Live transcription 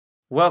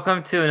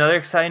Welcome to another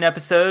exciting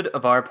episode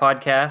of our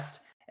podcast,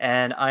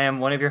 and I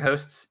am one of your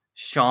hosts,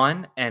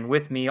 Sean, and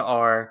with me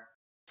are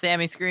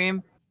Sammy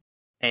Scream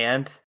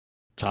and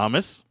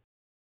Thomas,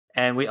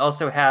 and we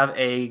also have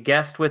a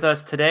guest with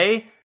us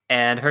today,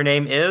 and her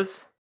name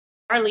is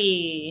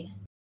Charlie.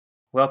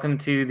 Welcome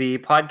to the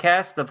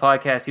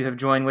podcast you have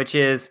joined, which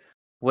is,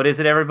 what is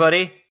it,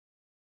 everybody?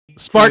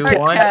 Spark. 2,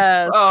 1.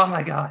 Podcast. Oh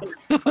my god.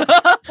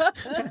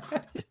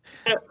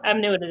 I'm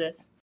new to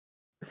this.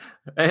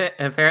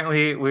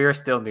 Apparently, we are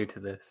still new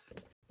to this.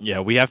 Yeah,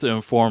 we have to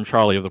inform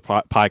Charlie of the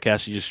podcast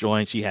she just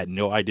joined. She had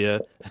no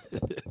idea.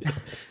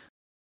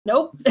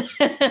 Nope.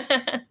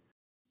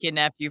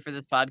 Kidnapped you for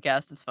this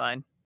podcast. It's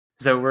fine.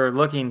 So we're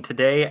looking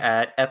today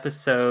at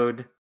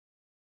episode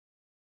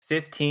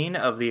 15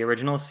 of the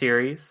original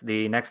series,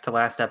 the next to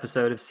last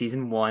episode of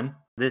season 1.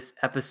 This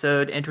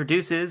episode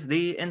introduces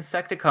the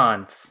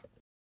Insecticons.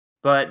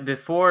 But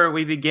before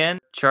we begin,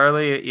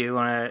 Charlie,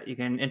 you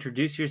can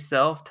introduce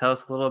yourself, tell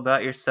us a little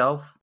about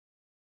yourself.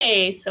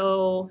 Hey,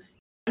 so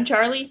I'm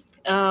Charlie.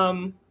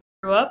 Grew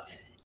up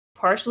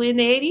partially in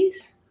the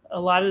 80s,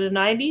 a lot of the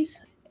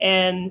 90s,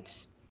 and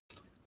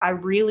I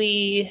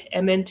really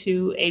am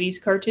into 80s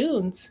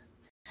cartoons.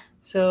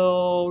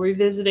 So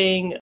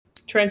revisiting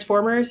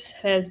Transformers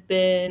has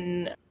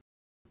been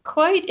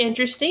quite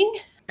interesting.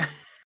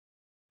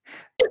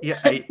 Yeah,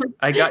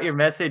 I got your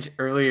message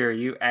earlier.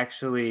 You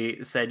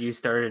actually said you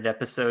started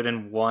episode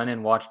in 1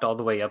 and watched all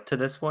the way up to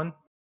this one.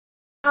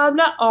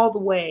 Not all the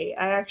way.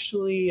 I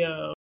actually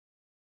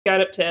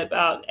got up to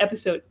about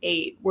episode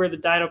 8 where the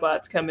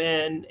Dinobots come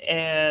in,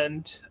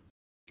 and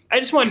I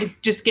just wanted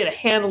to just get a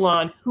handle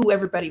on who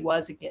everybody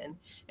was again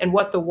and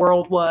what the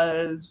world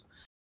was,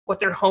 what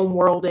their home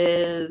world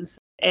is,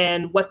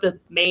 and what the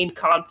main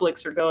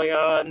conflicts are going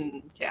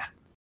on. Yeah.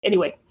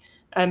 Anyway,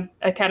 I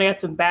kind of got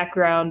some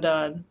background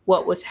on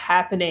what was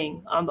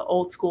happening on the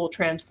old school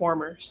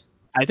Transformers.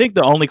 I think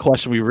the only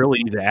question we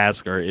really need to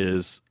ask her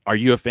is, are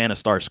you a fan of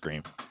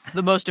Starscream?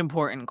 The most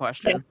important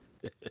question.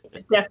 Yes,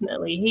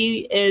 definitely.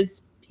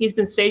 He's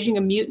been staging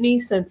a mutiny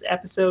since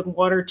episode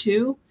 1 or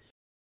 2.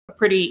 A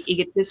pretty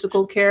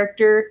egotistical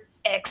character,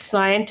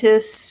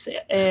 ex-scientist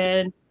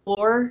and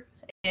explorer,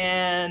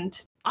 and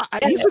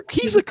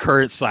He's a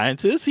current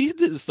scientist. He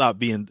didn't stop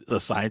being a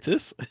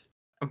scientist.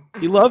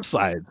 He loves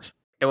science.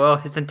 Well,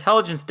 his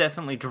intelligence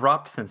definitely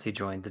dropped since he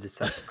joined the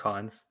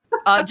Decepticons.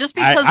 Just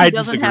because I he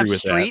doesn't disagree have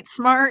with that. street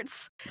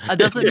smarts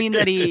doesn't mean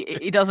that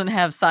he doesn't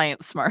have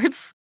science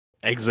smarts.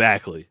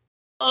 Exactly.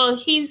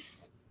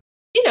 he's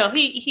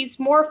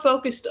more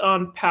focused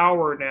on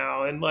power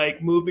now and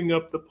like moving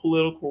up the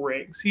political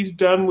ranks. He's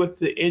done with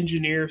the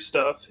engineer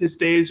stuff. His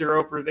days are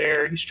over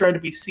there. He's trying to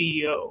be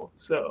CEO.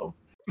 So,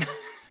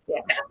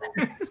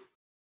 yeah.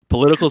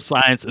 Political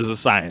science is a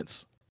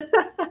science.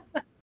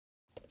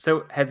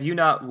 So, have you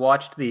not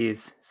watched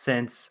these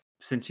since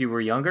you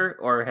were younger,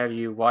 or have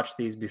you watched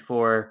these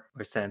before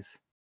or since?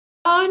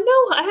 No,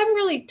 I haven't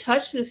really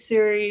touched this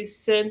series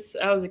since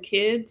I was a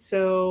kid.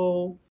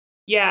 So,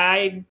 yeah,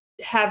 I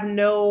have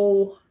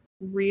no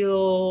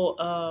real.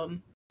 I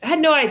had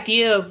no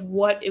idea of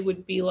what it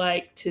would be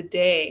like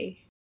today.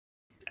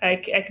 I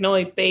can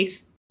only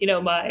base,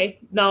 my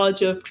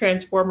knowledge of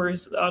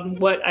Transformers on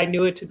what I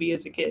knew it to be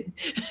as a kid.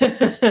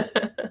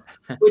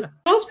 Which, for the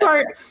most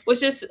part, was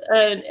just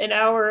an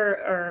hour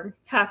or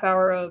half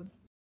hour of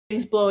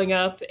things blowing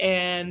up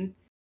and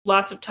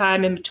lots of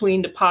time in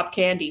between to pop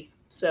candy.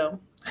 So.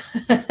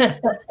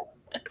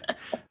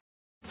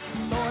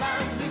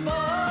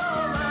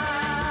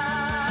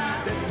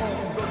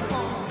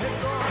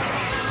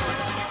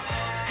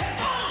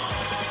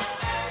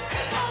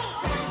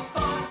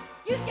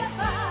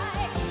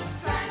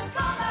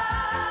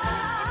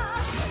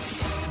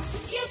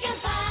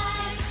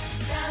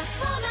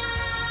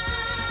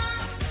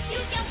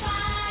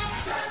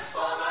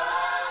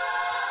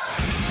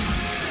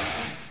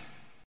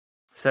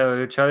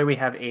 So, Charlie, we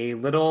have a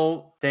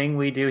little thing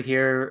we do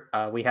here.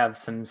 We have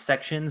some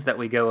sections that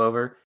we go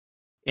over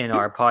in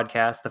our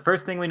podcast. The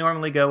first thing we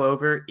normally go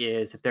over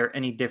is if there are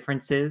any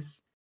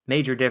differences,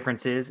 major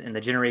differences in the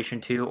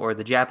Generation 2 or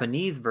the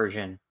Japanese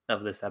version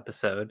of this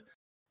episode.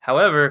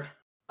 However,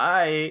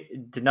 I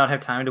did not have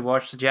time to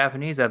watch the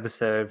Japanese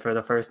episode for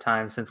the first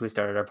time since we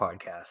started our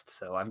podcast,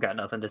 so I've got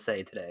nothing to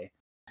say today.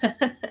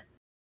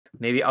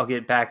 Maybe I'll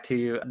get back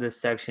to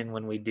this section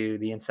when we do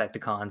the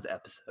Insecticons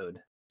episode.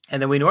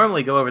 And then we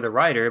normally go over the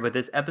writer, but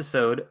this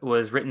episode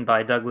was written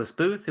by Douglas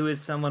Booth, who is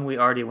someone we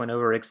already went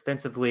over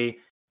extensively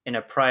in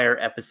a prior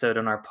episode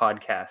on our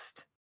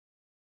podcast.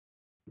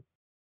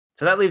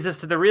 So that leaves us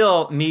to the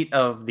real meat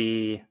of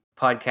the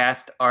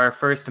podcast, our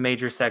first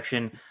major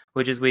section,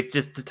 which is we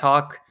just to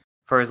talk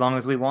for as long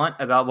as we want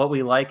about what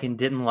we like and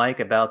didn't like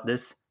about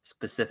this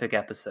specific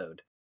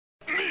episode.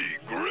 Me,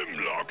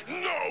 Grimlock,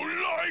 no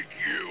like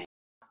you.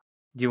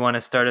 Do you want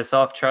to start us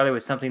off, Charlie,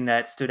 with something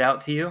that stood out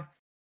to you?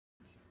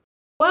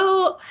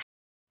 Well,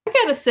 I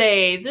gotta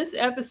say, this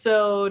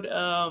episode,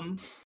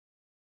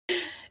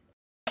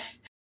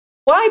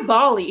 why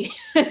Bali?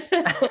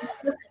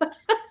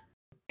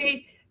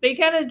 they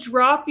kind of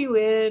drop you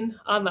in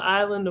on the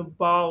island of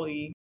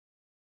Bali,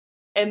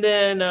 and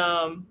then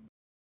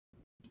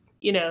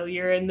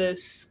you're in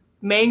this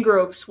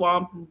mangrove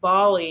swamp in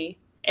Bali,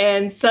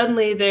 and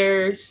suddenly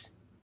there's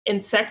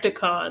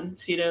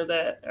Insecticons,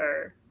 that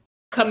are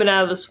coming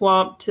out of the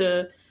swamp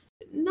to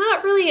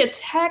not really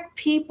attack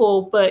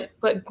people, but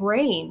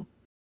grain.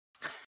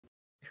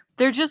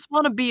 They just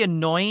want to be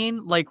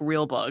annoying like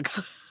real bugs.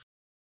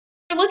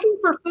 They're looking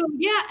for food.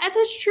 Yeah,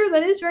 that's true.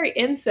 That is very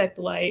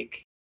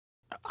insect-like.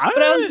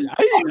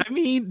 I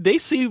mean, they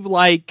seemed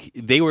like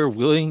they were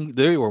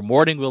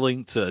more than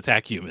willing to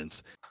attack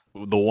humans.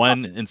 The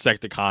one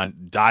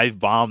Insecticon dive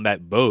bombed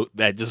that boat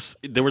that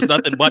there was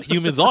nothing but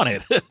humans on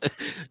it.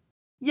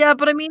 Yeah,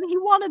 but I mean, he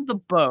wanted the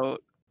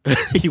boat.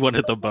 He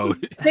wanted the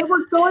boat. They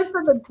were going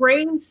for the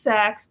grain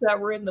sacks that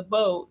were in the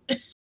boat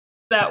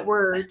that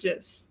were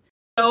just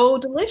so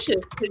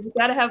delicious because you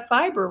got to have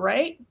fiber,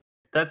 right?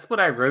 That's what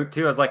I wrote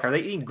too. I was like, are they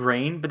eating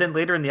grain? But then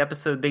later in the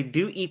episode, they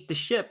do eat the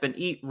ship and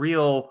eat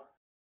real.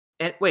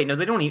 And wait, no,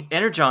 they don't eat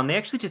energon. They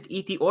actually just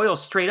eat the oil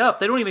straight up.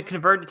 They don't even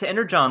convert it to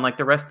energon like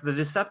the rest of the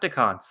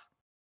Decepticons.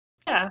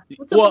 Yeah.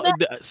 What's up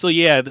with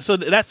that? So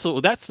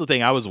that's the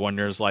thing I was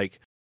wondering is like,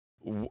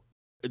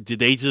 did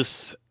they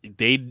just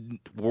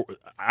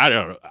I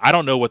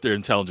don't know what their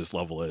intelligence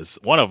level is.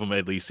 One of them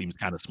at least seems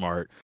kind of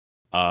smart.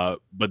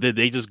 But did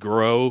they just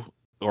grow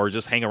or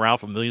just hang around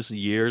for millions of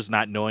years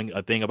not knowing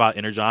a thing about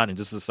energon and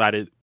just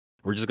decided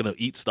we're just gonna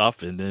eat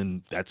stuff and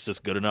then that's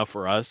just good enough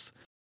for us?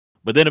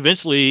 But then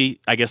eventually,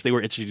 I guess they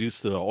were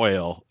introduced to the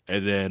oil,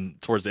 and then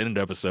towards the end of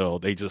the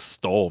episode, they just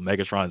stole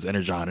Megatron's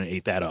energon and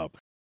ate that up.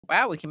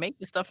 Wow, we can make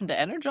this stuff into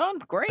energon?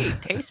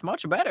 Great, tastes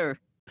much better.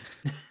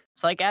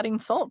 It's like adding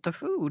salt to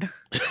food.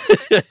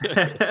 It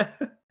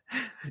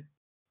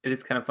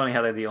is kind of funny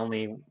how they're the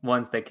only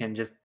ones that can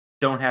just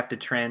don't have to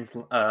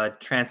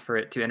transfer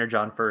it to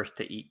energon first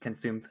to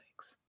consume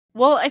things.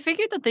 Well, I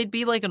figured that they'd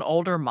be like an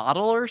older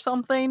model or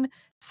something,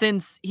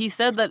 since he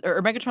said that,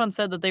 or Megatron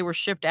said that they were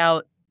shipped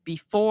out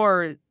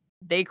before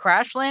they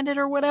crash landed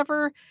or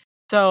whatever.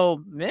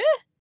 So, meh.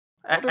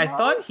 I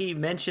thought he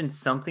mentioned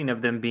something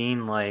of them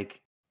being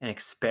like an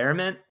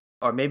experiment,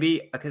 or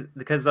maybe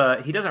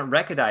because he doesn't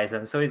recognize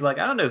them. So he's like,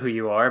 I don't know who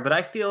you are, but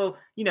I feel,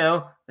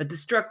 a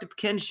destructive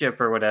kinship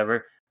or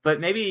whatever.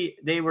 But maybe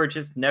they were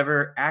just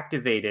never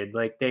activated.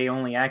 Like they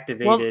only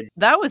activated. Well,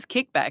 that was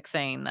Kickback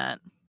saying that.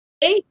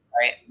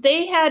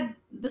 They had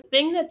the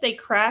thing that they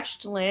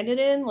landed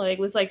in, like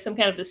was like some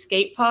kind of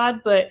escape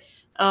pod, but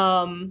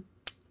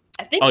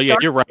I think. Oh yeah,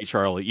 you're right,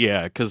 Charlie.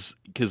 Yeah, because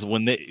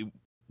when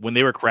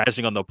they were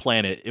crashing on the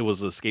planet, it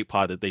was an escape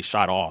pod that they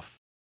shot off.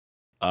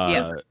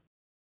 4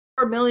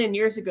 million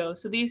years ago.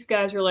 So these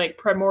guys are like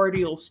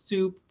primordial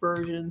soup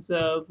versions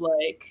of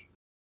like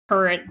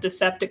current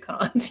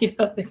Decepticons.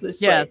 They're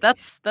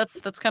just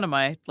that's kind of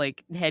my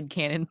like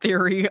headcanon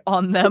theory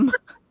on them.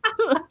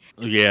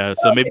 Yeah,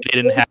 so maybe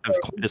they didn't have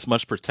quite as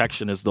much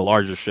protection as the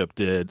larger ship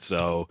did,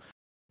 so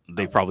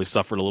they probably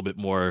suffered a little bit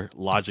more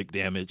logic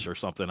damage or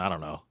something. I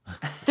don't know.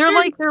 They're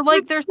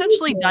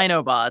essentially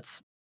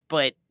Dinobots,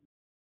 but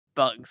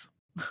bugs.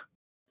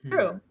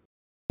 True.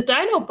 The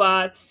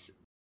Dinobots,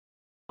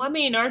 I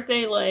mean, aren't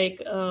they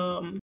like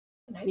I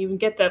didn't even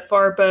get that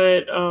far,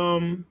 but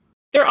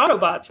they're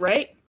Autobots,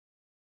 right?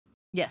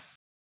 Yes.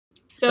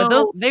 So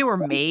but they were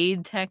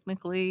made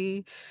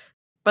technically,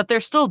 but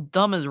they're still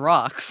dumb as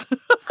rocks.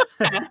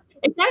 Yeah,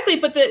 exactly,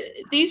 but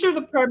these are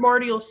the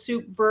primordial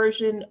soup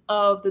version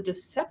of the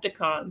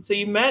Decepticons. So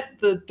you met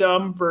the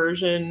dumb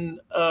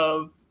version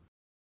of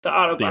the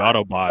Autobots. The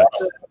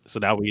Autobots. So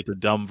now we get the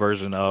dumb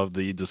version of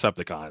the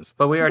Decepticons.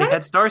 But we already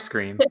had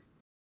Starscream.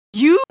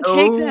 You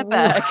take that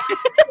back.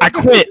 I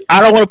quit.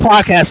 I don't want to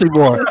podcast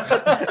anymore.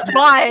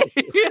 Bye.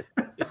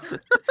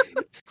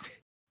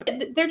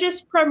 They're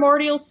just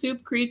primordial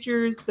soup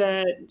creatures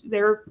that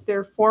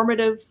they're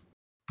formative.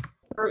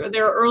 They're an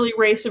early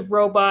race of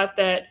robot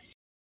that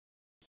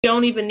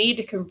don't even need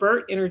to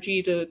convert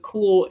energy to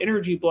cool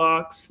energy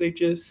blocks. They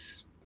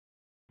just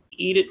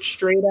eat it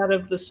straight out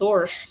of the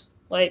source,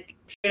 like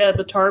straight out of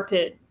the tar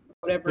pit,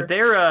 whatever. But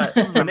they're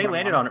when they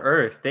landed on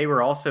Earth, they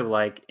were also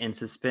like in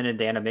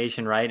suspended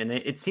animation, right? And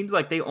it seems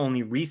like they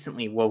only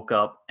recently woke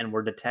up and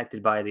were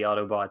detected by the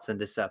Autobots and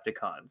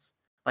Decepticons.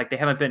 Like they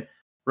haven't been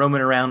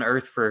roaming around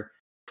Earth for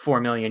 4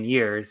 million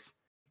years.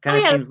 Kind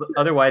of seems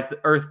otherwise the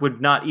Earth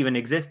would not even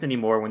exist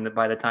anymore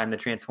by the time the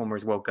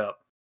Transformers woke up.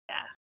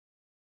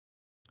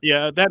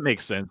 Yeah, that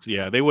makes sense.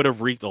 Yeah, they would have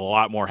wreaked a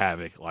lot more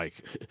havoc.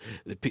 Like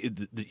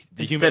the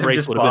human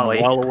race would have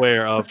been well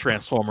aware of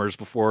Transformers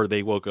before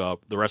they woke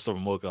up. The rest of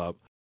them woke up.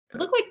 It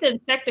looked like the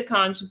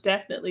Insecticons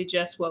definitely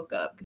just woke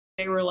up because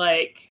they were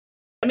like,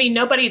 I mean,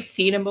 nobody had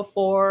seen them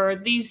before.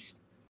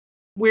 These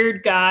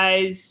weird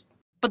guys.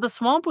 But the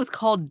swamp was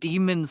called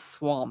Demon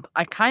Swamp.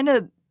 I kind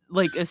of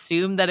like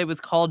assumed that it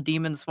was called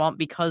Demon Swamp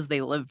because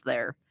they lived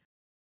there.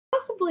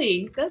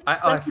 Possibly.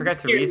 I forgot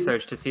to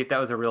research to see if that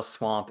was a real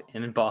swamp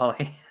in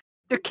Bali.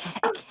 There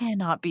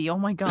cannot be. Oh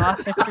my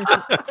god!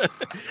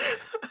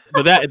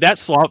 But that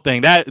swamp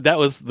thing that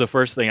was the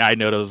first thing I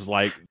noticed.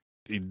 Like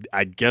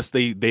I guess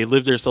they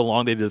lived there so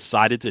long they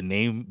decided to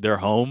name their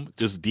home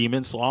just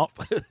Demon Swamp.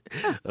 I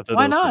thought that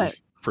Why was not?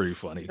 pretty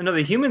funny. No,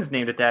 the humans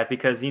named it that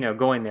because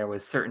going there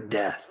was certain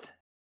death.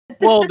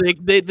 Well, the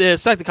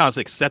Insecticons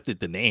accepted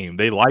the name.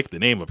 They liked the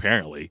name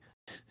apparently.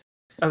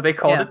 Oh, they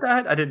called Yeah. it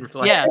that? I didn't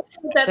realize. Yeah,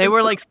 That they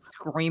were themselves- like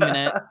screaming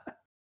it.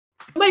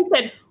 Somebody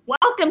said,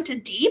 "Welcome to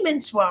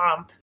Demon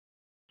Swamp."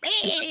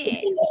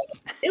 Ew.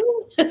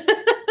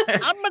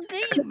 I'm a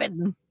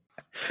demon.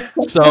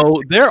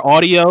 So their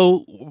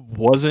audio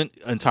wasn't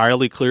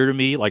entirely clear to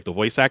me, like the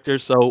voice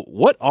actors. So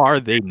what are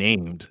they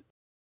named?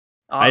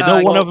 I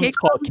know one of them is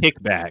called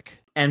Kickback.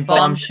 and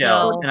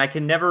Bombshell, Bombshell. and I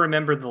can never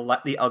remember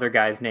the other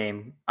guy's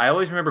name. I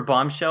always remember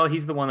Bombshell.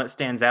 He's the one that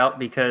stands out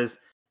because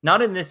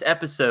not in this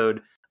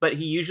episode, but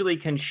he usually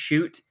can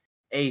shoot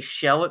a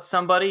shell at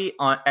somebody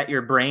at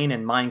your brain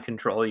and mind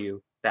control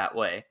you that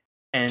way.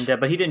 And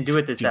but he didn't do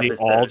it this Do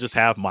episode. they all just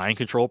have mind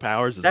control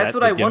powers? Is That's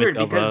that what the I wondered,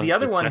 gimmick of, because the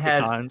other one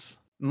has Insecticons?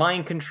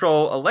 mind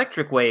control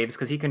electric waves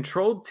because he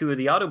controlled 2 of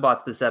the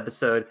Autobots this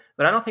episode,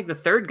 but I don't think the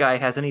third guy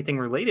has anything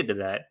related to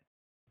that.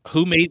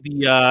 Who made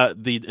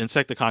the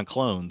Insecticon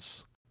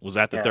clones? Was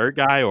that the Yeah. third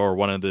guy or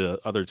one of the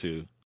other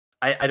two?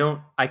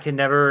 I can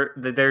never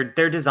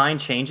their design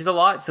changes a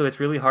lot, so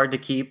it's really hard to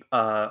keep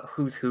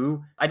who's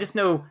who. I just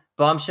know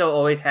Bombshell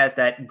always has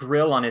that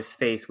grill on his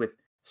face with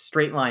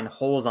straight line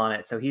holes on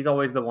it, so he's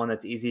always the one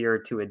that's easier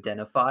to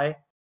identify.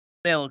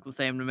 They look the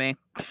same to me.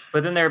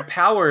 But then their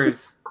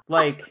powers,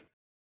 like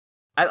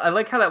I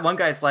like how that one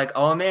guy's like,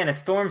 "Oh man, a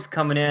storm's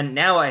coming in.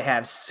 Now I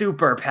have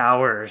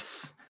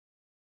superpowers."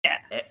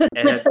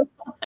 Yeah.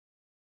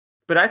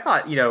 But I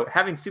thought,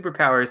 having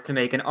superpowers to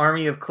make an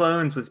army of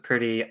clones was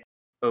pretty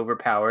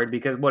overpowered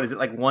because what is it,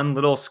 like one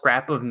little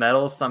scrap of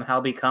metal somehow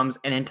becomes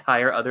an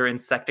entire other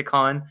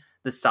Insecticon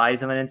the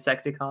size of an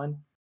Insecticon?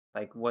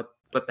 Like what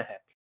the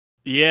heck?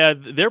 Yeah,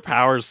 their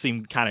powers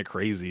seem kind of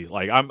crazy.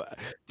 Like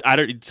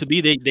to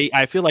me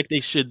I feel like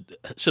they should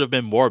have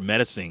been more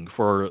menacing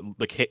for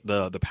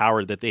the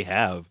power that they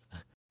have.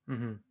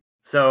 Mm-hmm.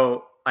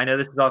 So I know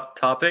this is off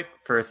topic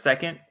for a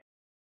second,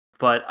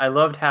 but I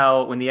loved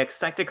how when the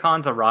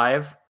Insecticons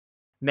arrive,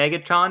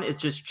 Megatron is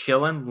just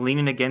chilling,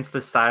 leaning against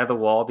the side of the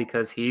wall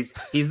because he's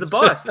the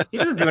boss. He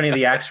doesn't do any of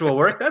the actual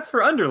work. That's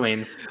for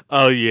underlings.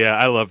 Oh yeah,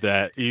 I love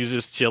that. He's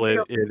just chilling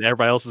and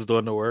everybody else is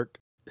doing the work.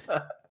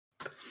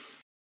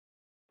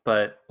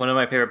 But one of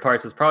my favorite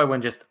parts was probably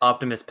when just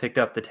Optimus picked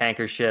up the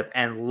tanker ship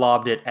and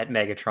lobbed it at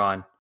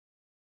Megatron.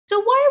 So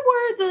why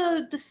were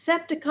the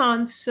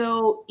Decepticons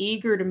so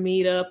eager to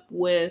meet up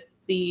with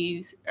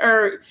these?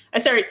 The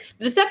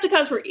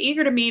Decepticons were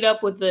eager to meet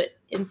up with the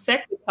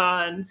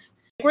Insecticons.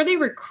 Were they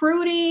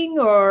recruiting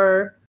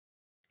or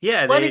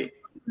Yeah, what is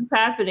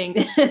happening?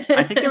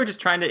 I think they were just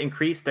trying to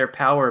increase their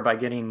power by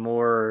getting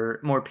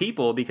more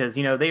people because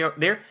the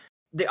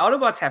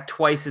Autobots have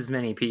twice as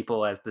many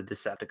people as the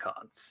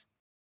Decepticons.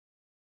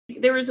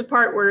 There was a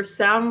part where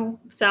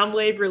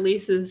Soundwave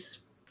releases,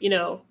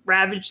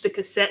 ravage the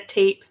cassette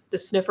tape to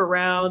sniff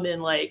around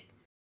and like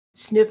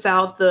sniff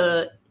out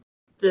the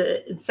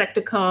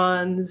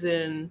Insecticons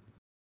and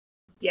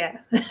yeah.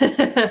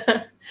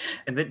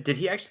 And then, did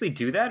he actually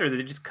do that, or did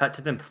it just cut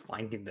to them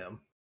finding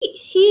them?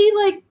 He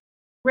like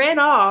ran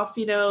off,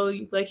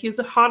 like he was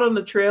hot on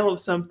the trail of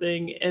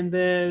something, and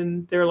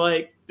then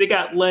they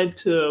got led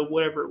to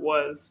whatever it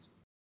was.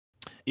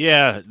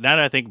 Yeah, now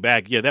that I think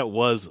back, yeah, that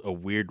was a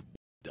weird.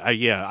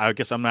 I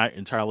guess I'm not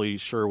entirely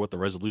sure what the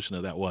resolution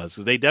of that was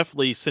because they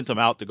definitely sent them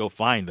out to go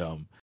find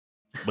them,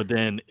 but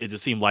then it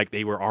just seemed like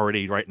they were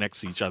already right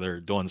next to each other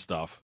doing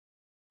stuff.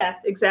 Yeah,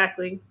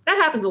 exactly. That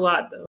happens a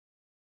lot though.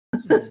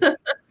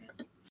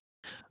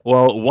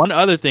 Well, one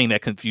other thing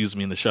that confused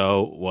me in the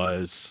show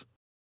was,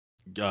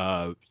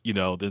 the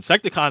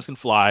Insecticons can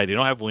fly. They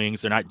don't have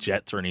wings. They're not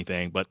jets or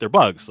anything, but they're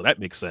bugs, so that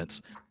makes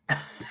sense.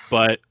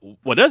 But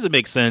what doesn't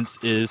make sense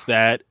is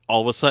that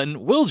all of a sudden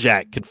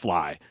Wheeljack can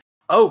fly.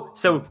 Oh,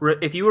 so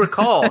if you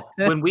recall,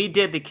 when we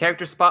did the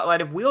character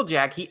spotlight of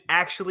Wheeljack, he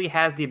actually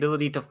has the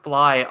ability to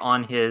fly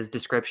on his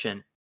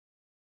description.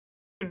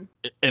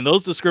 And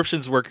those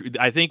descriptions were,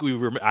 I think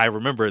I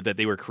remember that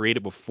they were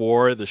created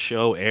before the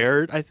show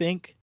aired, I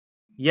think.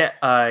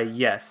 Yeah,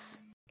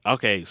 yes.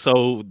 Okay,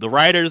 so the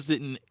writers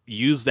didn't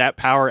use that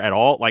power at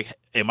all. Like,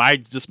 am I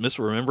just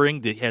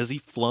misremembering? Has he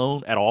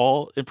flown at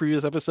all in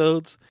previous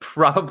episodes?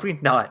 Probably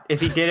not.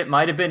 If he did, it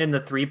might have been in the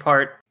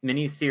 3-part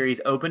miniseries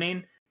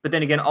opening. But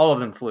then again, all of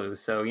them flew,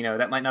 so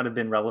that might not have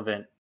been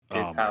relevant to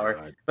his power.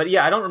 God. But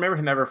yeah, I don't remember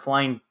him ever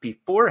flying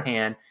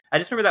beforehand. I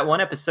just remember that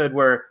one episode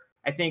where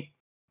I think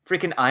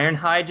freaking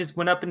Ironhide just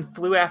went up and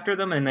flew after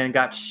them and then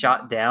got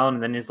shot down.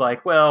 And then he's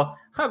like, "Well,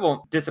 I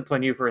won't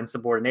discipline you for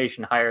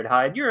insubordination, Hired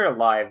Hide. You're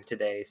alive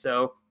today,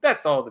 so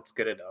that's all that's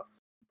good enough."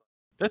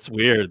 That's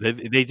weird.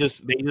 They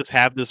just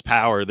have this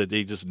power that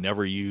they just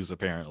never use,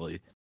 apparently.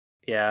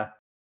 Yeah.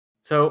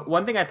 So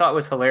one thing I thought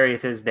was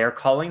hilarious is they're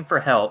calling for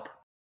help,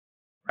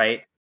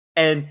 right?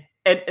 And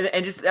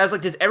just I was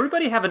like, does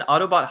everybody have an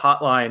Autobot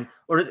hotline,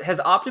 or has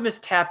Optimus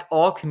tapped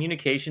all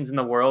communications in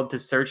the world to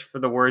search for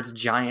the words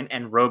giant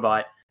and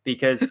robot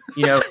because,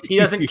 he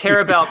doesn't care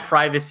about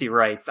privacy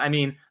rights. I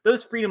mean,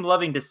 those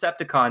freedom-loving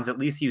Decepticons at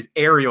least use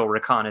aerial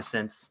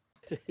reconnaissance.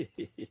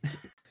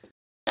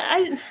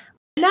 I'm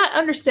not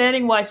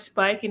understanding why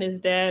Spike and his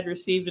dad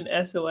received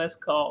an SOS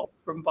call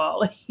from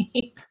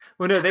Bali.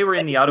 Well, no, they were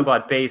in the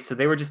Autobot base, so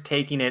they were just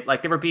taking it,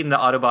 like they were being the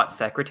Autobot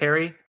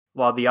secretary,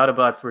 while the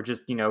Autobots were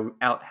just,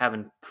 out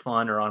having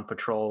fun or on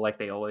patrol like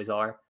they always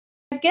are.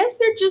 I guess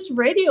they're just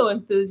radio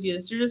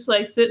enthusiasts. They're just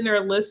like sitting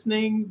there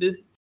listening to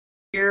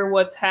hear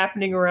what's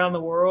happening around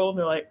the world.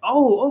 They're like,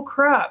 oh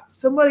crap,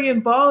 somebody in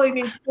Bali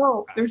needs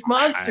help. There's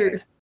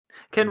monsters.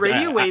 Can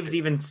radio waves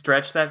even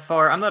stretch that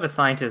far? I'm not a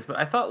scientist, but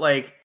I thought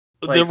like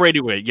the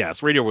radio wave,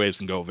 yes, radio waves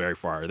can go very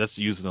far. That's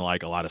used in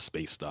like a lot of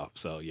space stuff.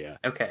 So yeah.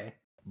 Okay.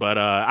 But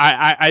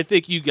I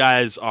think you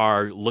guys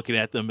are looking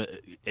at them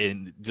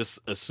and just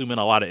assuming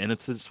a lot of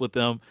innocence with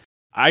them.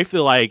 I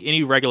feel like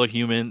any regular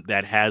human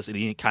that has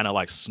any kind of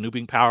like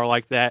snooping power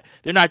like that,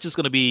 they're not just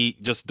going to be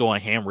just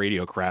doing ham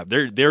radio crap.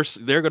 They're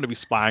going to be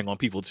spying on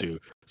people too.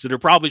 So they're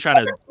probably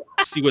trying to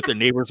see what their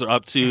neighbors are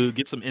up to,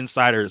 get some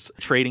insiders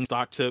trading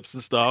stock tips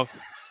and stuff.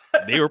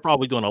 They were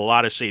probably doing a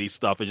lot of shady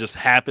stuff and just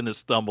happened to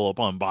stumble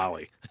upon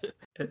Bali.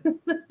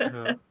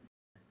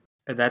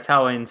 That's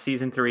how in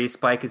season 3,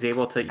 Spike is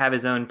able to have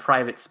his own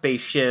private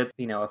spaceship,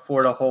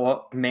 afford a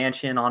whole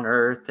mansion on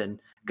Earth and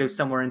go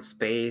somewhere in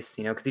space,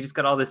 because he just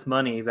got all this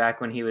money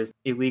back when he was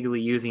illegally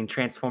using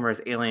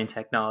Transformers alien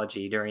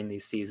technology during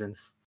these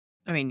seasons.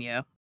 I mean,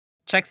 yeah.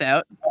 Checks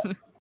out.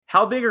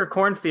 How big are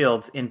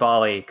cornfields in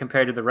Bali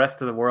compared to the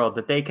rest of the world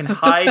that they can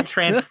hide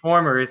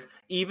Transformers,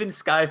 even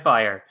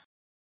Skyfire?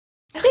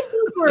 I think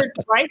those were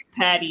rice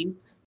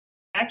paddies,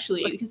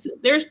 actually, because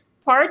there's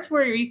parts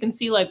where you can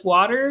see like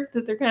water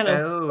that they're kind of.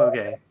 Oh,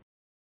 okay.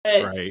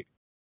 Right.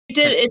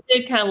 It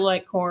did kind of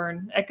like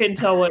corn. I couldn't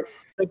tell what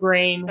the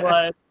grain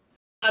was.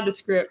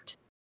 Nondescript.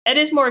 It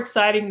is more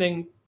exciting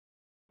than.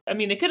 I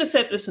mean, they could have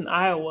set this in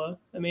Iowa.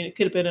 I mean, it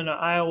could have been in an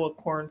Iowa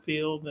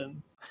cornfield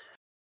and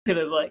could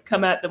have like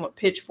come at them with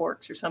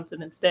pitchforks or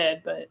something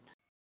instead. But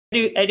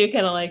I do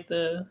kind of like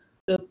the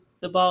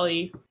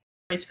Bali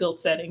rice field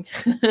setting.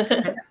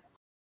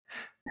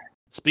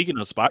 Speaking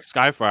of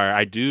Skyfire,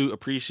 I do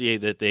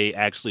appreciate that they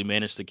actually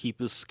managed to keep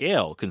his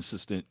scale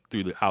consistent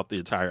throughout the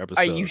entire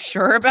episode. Are you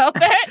sure about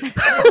that?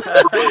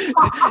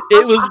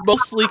 It was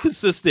mostly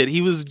consistent. He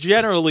was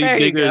generally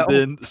bigger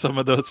than some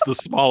of the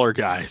smaller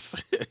guys.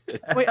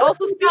 Wait,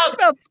 also speaking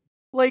about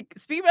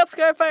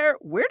Skyfire,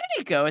 where did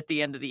he go at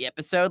the end of the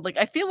episode? Like,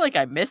 I feel like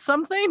I missed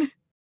something.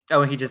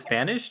 Oh, he just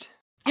vanished?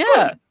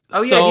 Yeah.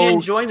 Oh, yeah, he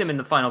didn't join them in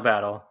the final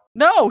battle.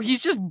 No,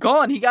 he's just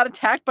gone. He got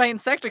attacked by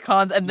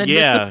Insecticons and then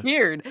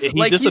disappeared. He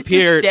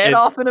disappeared. He's just dead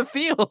off in a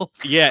field.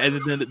 Yeah, and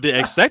then the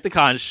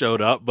Insecticons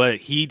showed up, but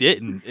he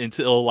didn't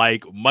until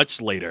like much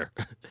later.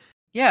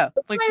 Yeah,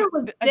 Skyfire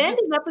was dead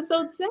in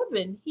episode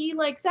 7. He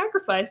like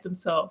sacrificed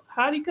himself.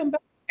 How did he come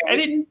back? I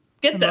didn't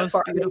get that most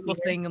far. Beautiful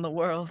thing in the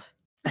world.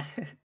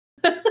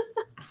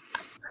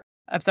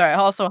 I'm sorry.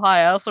 Also,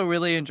 I also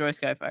really enjoy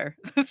Skyfire.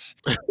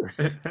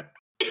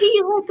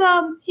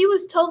 He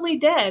was totally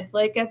dead.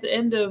 Like at the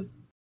end of.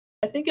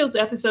 I think it was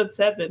episode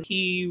 7.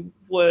 He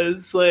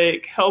was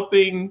like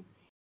helping.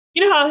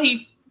 You know how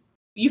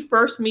you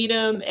first meet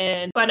him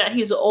and find out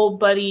he's an old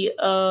buddy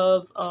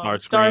of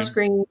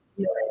Starscream.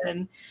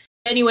 And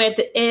anyway, at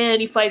the end,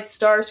 he fights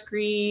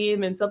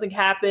Starscream and something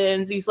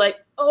happens. He's like,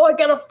 "Oh, I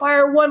gotta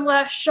fire one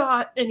last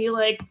shot," and he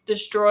like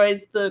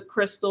destroys the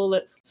crystal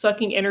that's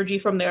sucking energy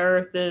from the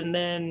Earth, and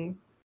then.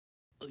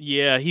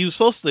 Yeah, he was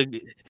supposed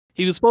to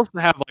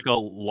have like a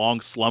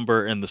long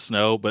slumber in the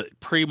snow, but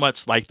pretty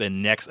much like the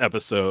next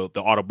episode,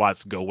 the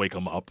Autobots go wake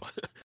him up.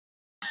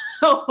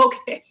 Oh,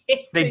 okay.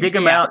 They dig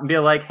him out and be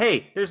like,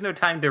 "Hey, there's no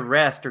time to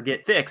rest or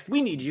get fixed.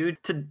 We need you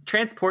to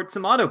transport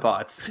some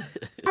Autobots."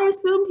 I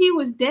assumed he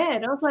was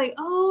dead. I was like,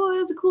 "Oh, that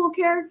was a cool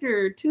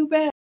character. Too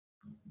bad."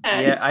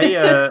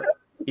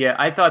 Yeah,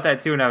 I thought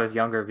that too when I was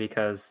younger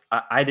because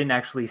I didn't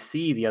actually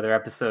see the other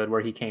episode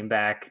where he came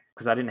back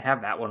because I didn't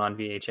have that one on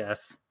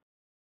VHS.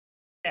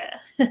 Yeah.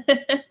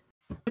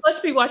 Plus,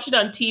 if you watched it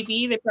on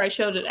TV, they probably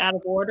showed it out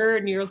of order,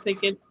 and you're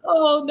thinking,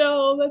 "Oh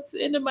no, that's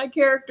the end of my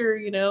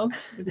character,"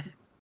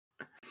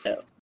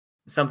 So.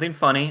 Something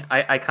funny.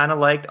 I kind of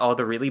liked all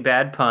the really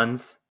bad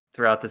puns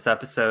throughout this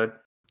episode.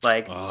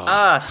 Like,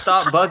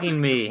 stop bugging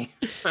me.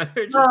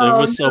 There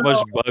was so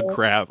much bug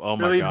crap. Oh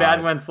my god. Really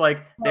bad ones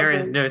like, "There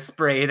is no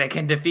spray that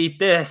can defeat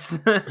this."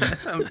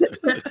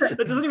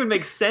 That doesn't even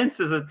make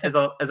sense as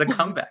a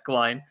comeback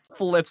line.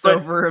 Flips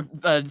over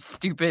a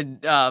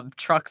stupid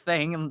truck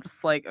thing. I'm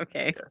just like,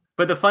 okay.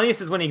 But the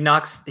funniest is when he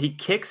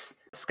kicks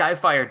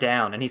Skyfire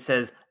down and he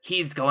says,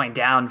 "He's going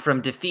down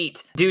from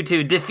defeat due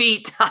to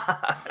defeat."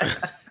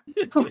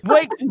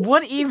 Wait,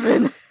 what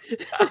even?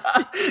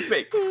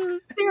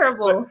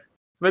 Terrible.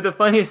 But the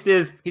funniest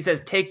is, he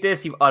says, "Take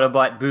this, you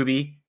Autobot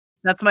booby."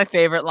 That's my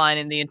favorite line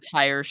in the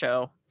entire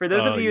show. For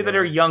those of you that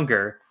are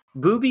younger,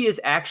 booby is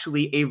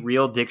actually a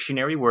real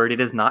dictionary word. It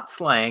is not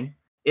slang.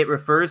 It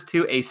refers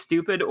to a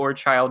stupid or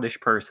childish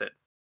person.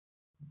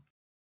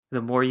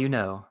 The more you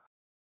know.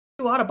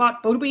 You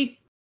Autobot booby.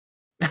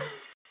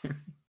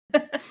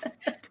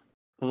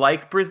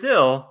 Like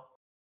Brazil,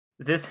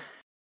 this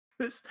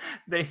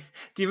do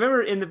you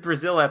remember in the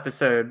Brazil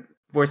episode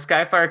where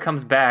Skyfire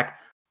comes back,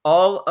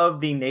 all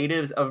of the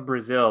natives of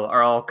Brazil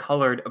are all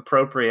colored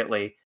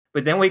appropriately,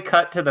 but then we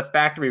cut to the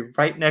factory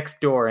right next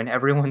door and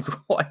everyone's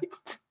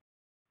white.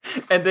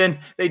 And then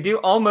they do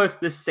almost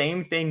the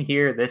same thing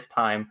here this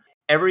time.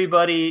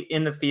 Everybody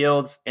in the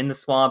fields, in the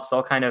swamps,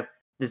 all kind of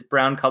this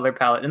brown color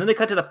palette. And then they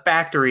cut to the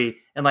factory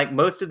and like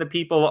most of the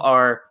people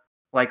are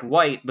like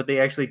white, but they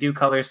actually do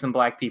color some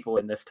black people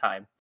in this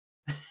time.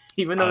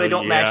 Even though they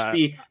don't match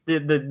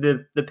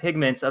the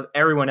pigments of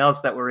everyone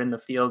else that were in the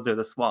fields or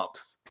the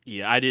swamps.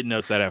 Yeah, I didn't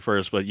notice that at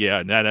first, but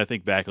yeah, now that I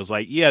think back, I was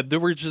like, yeah, there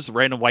were just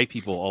random white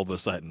people all of a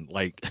sudden.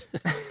 Like,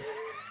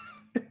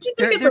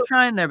 They're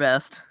trying their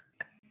best.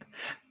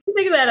 You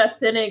think of that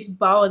authentic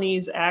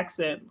Balinese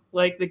accent,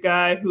 like the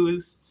guy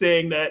who's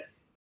saying that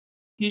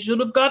he should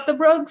have got the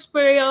rug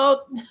spray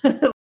out.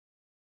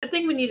 I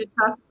think we need to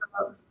talk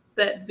about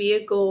that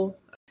vehicle,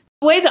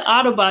 the way the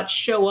Autobots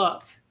show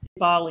up in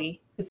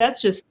Bali, because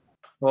that's just.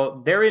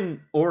 Well, they're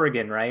in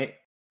Oregon, right?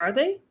 Are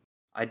they?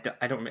 I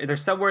don't. They're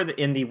somewhere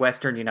in the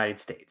western United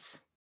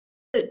States.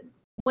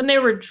 When they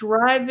were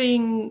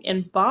driving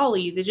in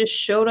Bali, they just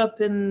showed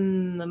up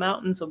in the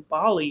mountains of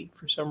Bali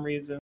for some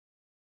reason.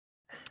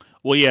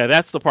 well, yeah,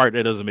 that's the part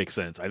that doesn't make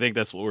sense. I think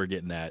that's what we're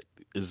getting at.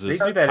 Is this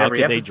do that how every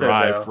can they episode,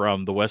 drive though.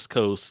 from the West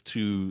Coast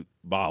to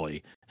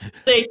Bali?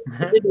 Did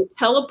they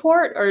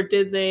teleport or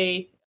did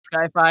they?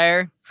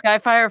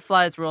 Skyfire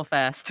flies real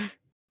fast.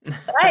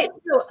 I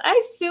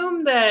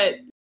assume that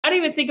I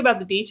didn't even think about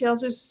the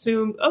details. I just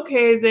assumed,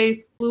 okay,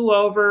 they flew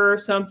over or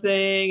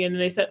something, and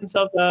they set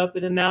themselves up,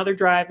 and then now they're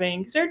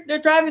driving because they're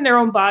driving their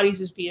own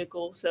bodies as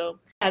vehicles. So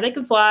yeah, they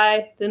can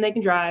fly, then they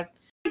can drive.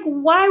 Like,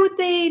 why would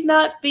they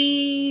not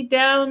be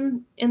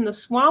down in the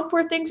swamp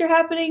where things are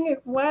happening?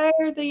 Why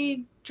are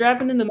they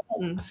driving in the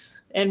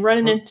mountains and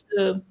running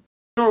into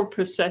funeral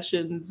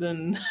processions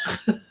and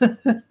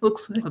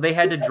looks like Well, they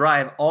had to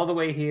drive all the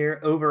way here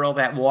over all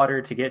that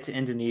water to get to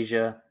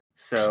Indonesia.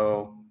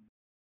 So,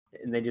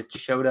 and they just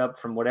showed up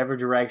from whatever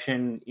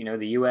direction,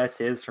 the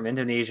U.S. is from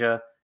Indonesia.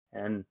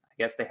 And I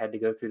guess they had to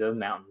go through those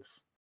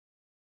mountains.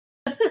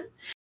 and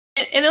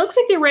it looks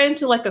like they ran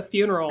into like a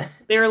funeral.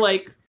 They were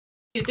like,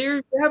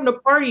 they're having a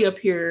party up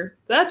here.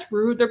 That's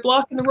rude. They're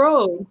blocking the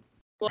road.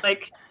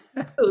 Like,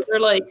 they're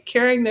like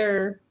carrying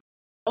their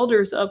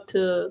elders up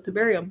to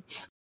bury them.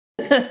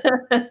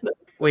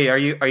 Wait, are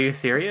you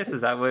serious?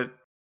 Is that what?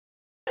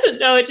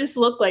 No, it just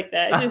looked like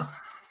that. It just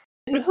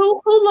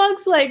who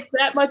lugs like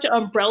that much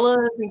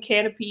umbrellas and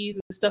canopies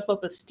and stuff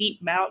up a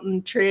steep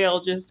mountain trail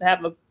just to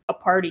have a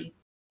party?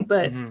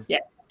 But yeah.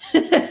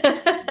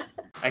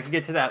 I can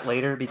get to that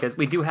later because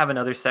we do have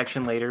another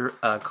section later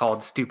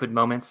called Stupid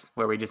Moments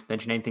where we just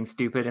mention anything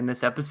stupid in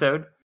this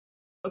episode.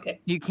 Okay.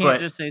 You can't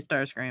just say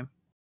Starscream.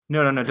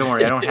 No, don't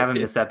worry. I don't have him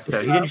this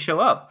episode. He didn't show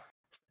up.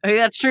 Hey,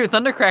 that's true.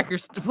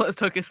 Thundercracker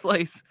took his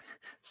place.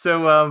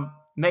 So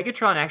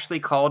Megatron actually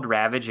called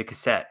Ravage a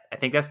cassette. I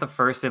think that's the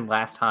first and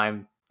last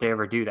time they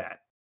ever do that.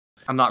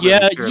 I'm not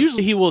really sure.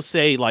 Usually he will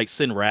say like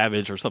send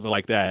Ravage or something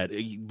like that.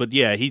 But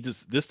yeah,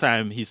 this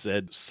time he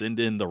said send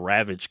in the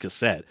Ravage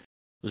cassette.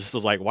 It was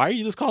just like, why are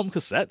you just calling him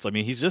cassettes? I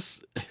mean, he's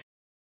just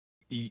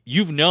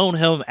you've known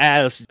him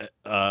as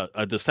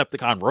a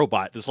Decepticon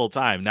robot this whole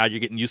time. Now you're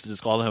getting used to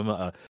just calling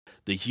him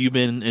the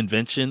human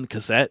invention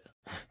cassette.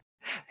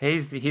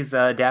 He's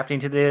adapting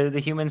to the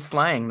human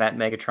slang, that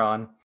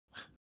Megatron.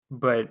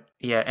 But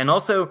yeah, and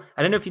also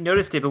I don't know if you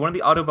noticed it, but one of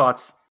the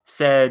Autobots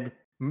said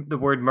the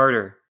word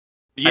murder.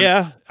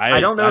 Yeah, I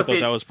don't know. I if thought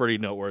that was pretty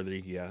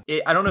noteworthy. Yeah,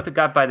 I don't know if it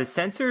got by the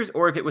censors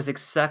or if it was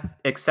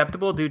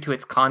acceptable due to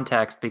its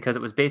context because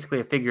it was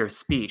basically a figure of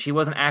speech. He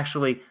wasn't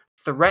actually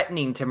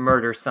threatening to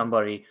murder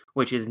somebody,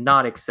 which is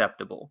not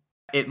acceptable.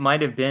 It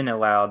might have been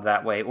allowed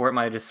that way, or it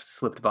might have just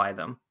slipped by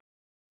them.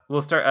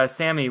 We'll start.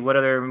 Sammy, what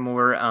other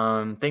more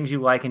things you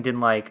like and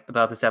didn't like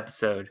about this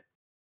episode?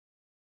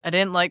 I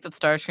didn't like that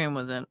Starscream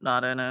was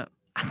not in it.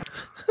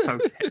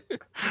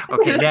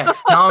 Okay,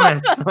 next,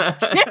 Thomas.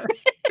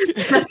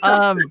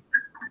 I'm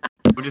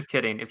just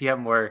kidding. If you have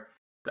more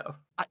stuff.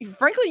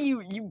 Frankly,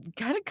 you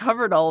kind of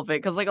covered all of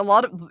it because like a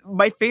lot of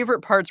my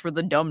favorite parts were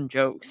the dumb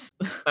jokes.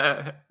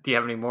 Do you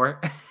have any more?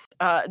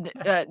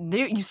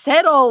 You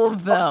said all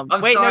of them.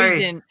 I'm Wait, sorry. no, you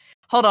didn't.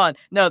 Hold on.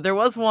 No, there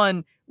was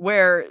one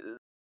where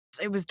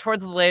it was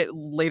towards the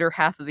later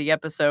half of the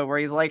episode where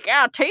he's like,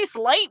 "Yeah, tastes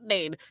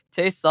lightning.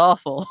 Tastes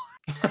awful."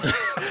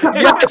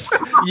 yes.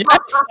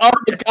 Oh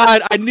my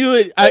god, I knew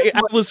it. I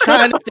was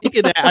trying to think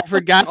of that. I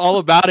forgot all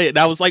about it, and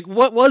I was like,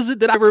 "What was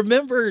it that I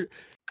remembered?"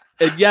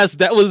 And yes,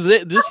 that was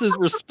it. This is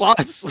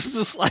response. It's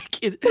just like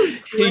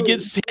he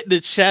gets hit in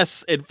the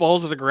chest and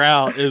falls to the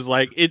ground. Is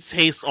like it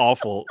tastes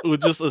awful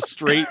with just a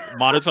straight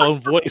monotone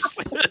voice.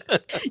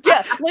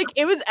 Yeah, like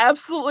it was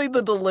absolutely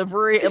the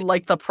delivery and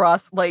like the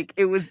like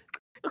it was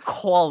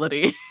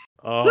quality.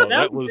 Oh,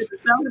 that was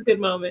a good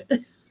moment.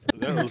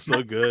 That was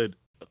so good.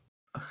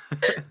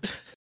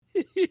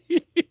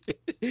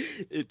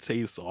 It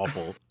tastes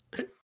awful.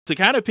 To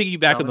kind of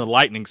piggyback on the Thomas?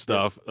 lightning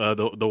stuff,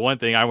 the one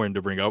thing I wanted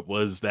to bring up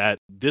was that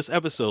this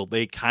episode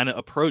they kind of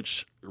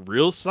approach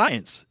real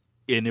science,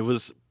 and it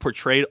was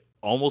portrayed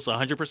almost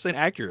 100%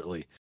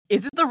 accurately.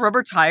 Is it the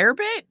rubber tire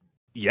bit?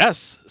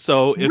 Yes.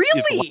 So if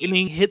Really?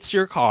 lightning hits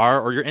your car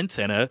or your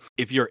antenna,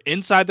 if you're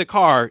inside the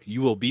car,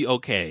 you will be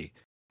okay.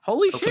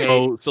 Holy Okay.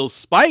 shit. So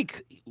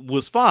Spike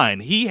was fine.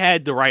 He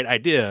had the right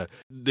idea.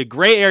 The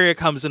gray area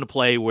comes into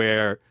play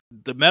where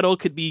the metal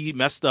could be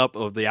messed up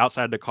of the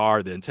outside of the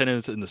car, the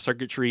antennas and the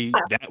circuitry,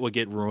 that would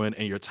get ruined,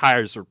 and your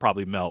tires would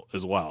probably melt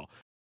as well.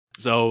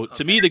 So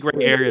to me, the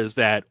gray area is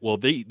that, well,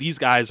 these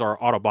guys are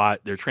Autobot,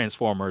 they're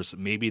Transformers.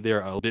 Maybe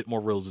they're a bit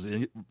more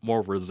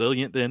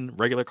resilient than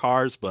regular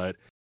cars, but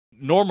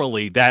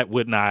normally that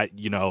would not,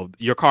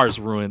 your car's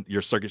ruined,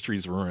 your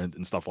circuitry's ruined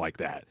and stuff like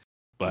that.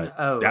 But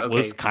that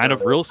was kind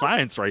of real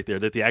science right there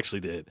that they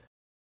actually did.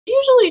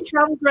 Usually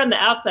travels around the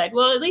outside.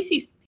 Well, at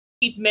least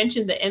he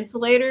mentioned the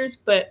insulators,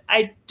 but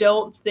I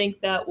don't think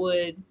that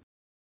would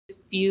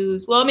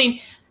diffuse. Well, I mean,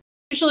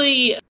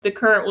 usually the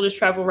current will just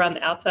travel around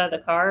the outside of the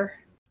car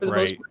for the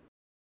most part.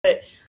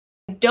 But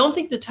I don't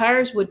think the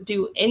tires would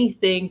do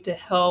anything to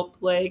help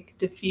like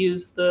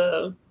diffuse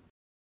the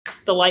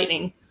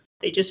lightning.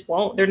 They just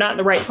won't. They're not in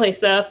the right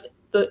place. If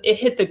it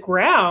hit the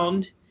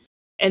ground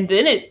and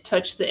then it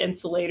touched the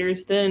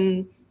insulators,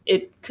 then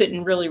it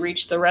couldn't really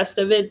reach the rest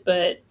of it.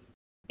 But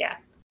yeah,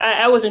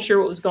 I wasn't sure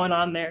what was going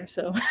on there.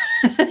 So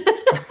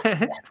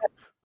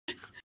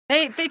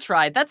They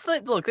tried. It's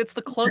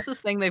the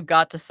closest thing they've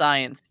got to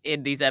science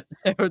in these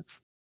episodes.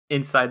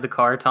 Inside the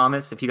car,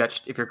 Thomas, if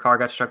your car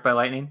got struck by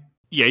lightning?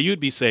 Yeah, you'd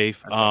be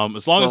safe. Okay.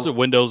 As long as the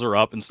windows are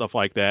up and stuff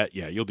like that,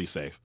 yeah, you'll be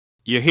safe.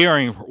 Your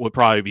hearing would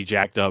probably be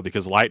jacked up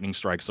because lightning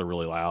strikes are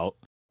really loud.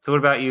 So what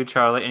about you,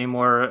 Charlie? Any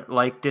more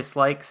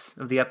dislikes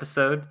of the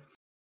episode?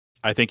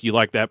 I think you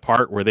like that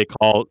part where they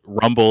call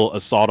Rumble a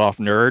sawed-off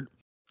nerd.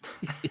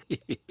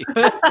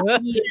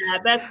 yeah,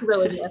 that's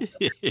really messed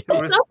up.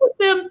 What's up with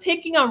them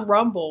picking on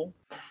Rumble?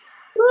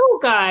 Little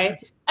guy.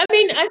 I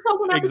mean, I saw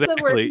one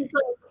episode where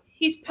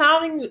he's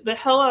pounding the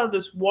hell out of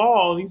this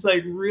wall. He's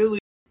like really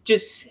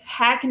just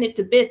hacking it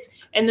to bits.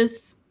 And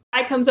this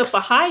guy comes up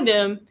behind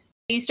him.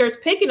 He starts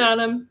picking on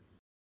him.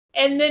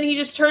 And then he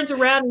just turns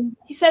around and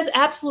he says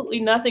absolutely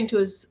nothing to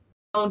his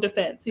own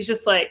defense. He's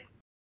just like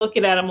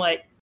looking at him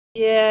like,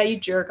 yeah, you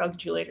jerk. I'll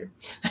get you later.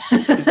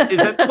 Is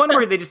that the one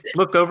where they just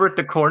look over at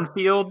the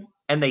cornfield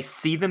and they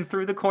see them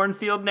through the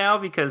cornfield now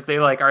because they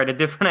are at a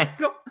different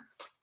angle?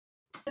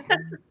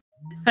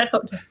 I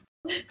don't know.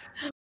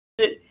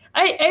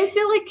 I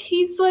feel like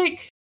he's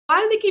like, why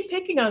do they keep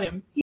picking on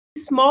him? He's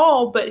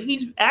small, but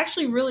he's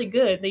actually really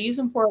good. They use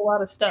him for a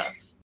lot of stuff.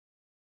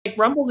 Like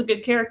Rumble's a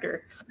good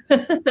character.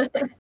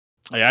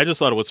 Yeah, I just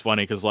thought it was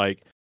funny because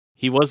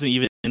he wasn't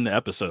even in the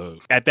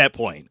episode at that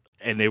point,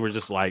 and they were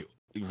just like,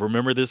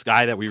 remember this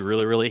guy that we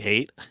really, really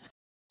hate?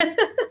 I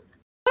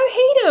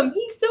hate him.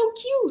 He's so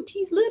cute.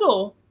 He's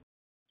little.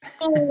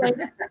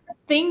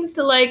 Things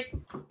to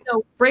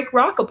break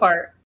rock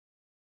apart.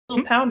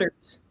 Little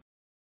pounders.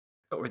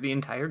 Or the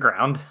entire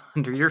ground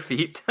under your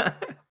feet.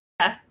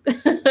 Yeah.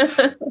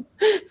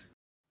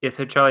 Yeah,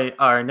 so Charlie,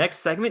 our next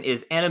segment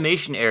is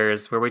animation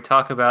errors, where we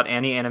talk about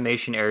any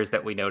animation errors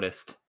that we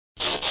noticed.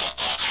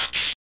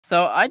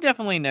 So I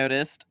definitely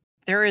noticed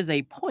there is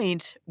a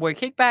point where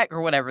Kickback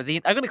or whatever, I'm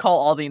going to call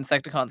all the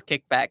Insecticons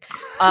Kickback.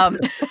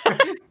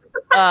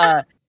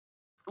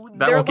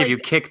 That will give you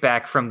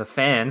kickback from the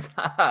fans.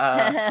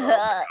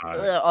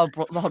 I'll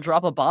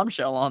drop a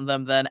bombshell on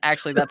them then.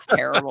 Actually, that's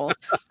terrible.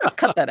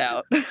 Cut that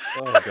out.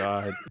 Oh,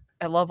 God.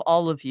 I love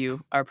all of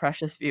you, our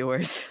precious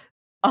viewers.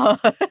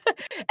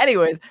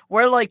 Anyways,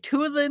 where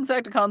two of the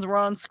Insecticons were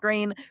on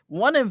screen,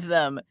 one of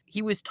them,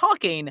 he was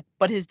talking,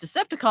 but his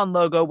Decepticon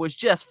logo was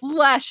just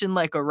flashing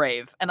like a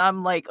rave. And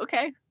I'm like,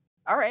 okay,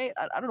 all right,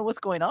 I don't know what's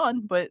going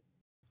on, but...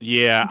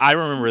 Yeah, I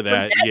remember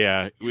that.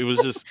 Yeah, it was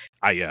just,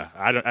 I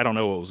don't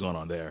know what was going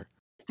on there.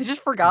 They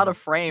just forgot a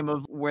frame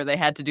of where they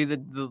had to do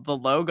the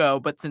logo,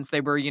 but since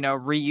they were,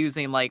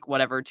 reusing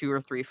whatever 2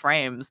 or 3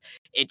 frames,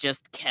 it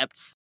just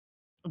kept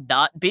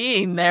not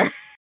being there.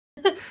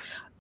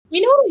 You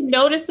know what I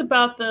noticed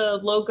about the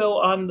logo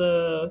on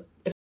the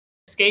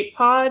escape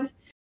pod?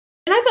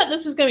 And I thought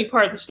this was going to be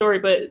part of the story,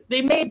 but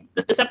they made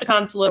the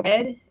Decepticons look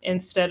red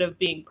instead of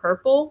being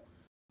purple.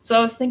 So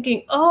I was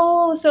thinking,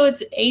 so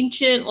it's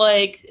ancient,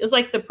 it's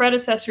like the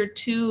predecessor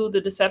to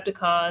the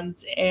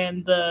Decepticons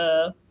and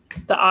the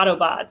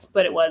Autobots,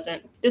 but it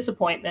wasn't.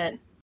 Disappointment.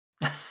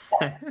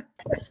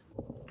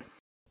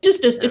 It's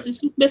just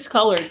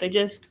miscolored. They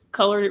just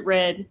colored it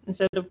red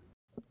instead of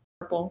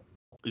purple.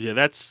 Yeah,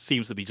 that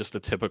seems to be just the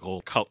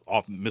typical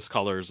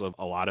miscolors of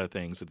a lot of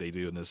things that they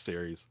do in this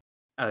series.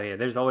 Oh yeah,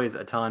 there's always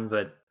a ton,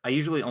 but I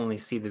usually only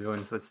see the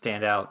ones that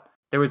stand out.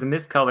 There was a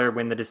miscolor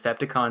when the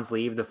Decepticons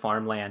leave the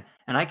farmland,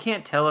 and I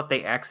can't tell if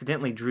they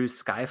accidentally drew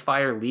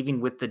Skyfire leaving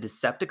with the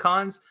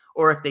Decepticons,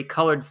 or if they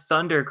colored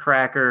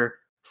Thundercracker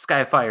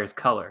Skyfire's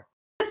color.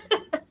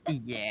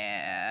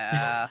 Yeah.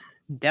 Yeah,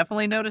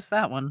 definitely noticed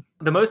that one.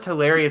 The most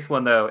hilarious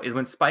one, though, is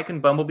when Spike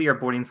and Bumblebee are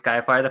boarding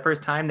Skyfire the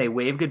first time, they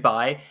wave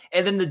goodbye,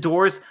 and then the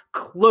doors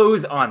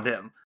close on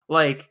them.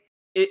 Like,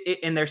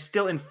 and they're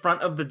still in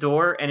front of the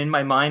door, and in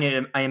my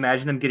mind, I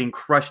imagine them getting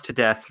crushed to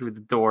death through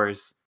the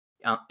doors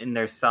in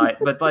their side.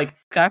 But, like,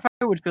 Skyfire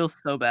would feel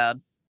so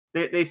bad.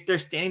 they're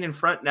standing in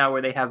front now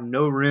where they have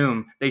no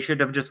room. They should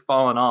have just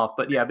fallen off.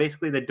 But yeah,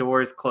 basically the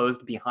doors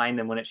closed behind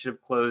them when it should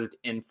have closed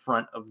in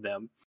front of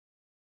them.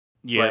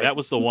 Yeah, Right. that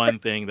was the one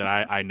thing that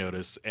I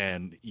noticed.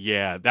 And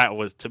yeah, that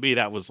was, to me,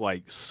 that was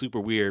like super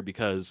weird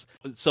because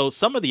so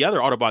some of the other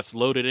Autobots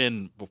loaded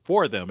in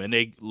before them and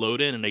they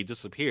load in and they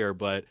disappear.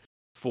 But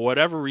for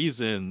whatever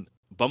reason,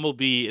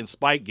 Bumblebee and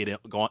Spike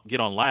get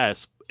on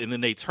last, and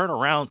then they turn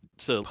around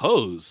to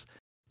pose.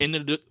 And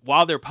then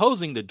while they're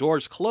posing, the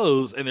doors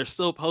close and they're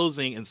still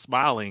posing and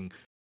smiling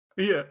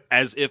Yeah.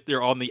 as if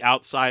they're on the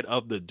outside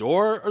of the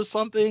door or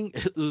something.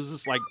 It was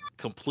just like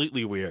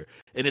completely weird.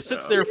 And it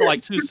sits there for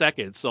like 2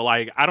 seconds. So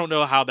like, I don't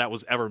know how that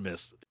was ever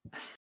missed.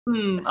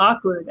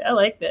 Awkward. I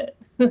like that.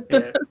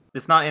 Yeah.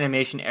 It's not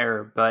animation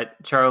error, but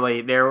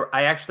Charlie,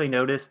 I actually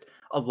noticed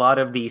a lot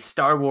of the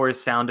Star Wars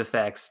sound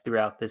effects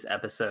throughout this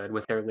episode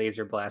with their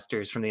laser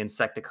blasters from the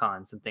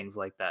Insecticons and things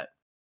like that.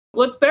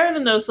 What's better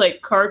than those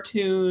like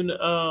cartoon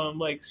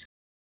like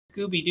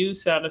Scooby-Doo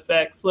sound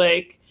effects?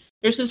 Like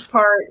there's this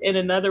part in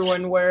another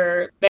one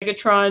where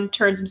Megatron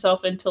turns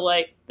himself into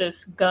like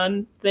this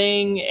gun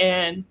thing,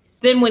 and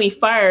then when he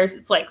fires,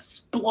 it's like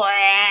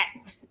splat.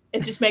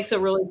 It just makes a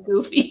really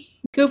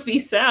goofy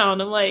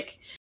sound. I'm like,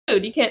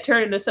 dude, you can't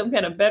turn into some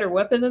kind of better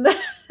weapon than that.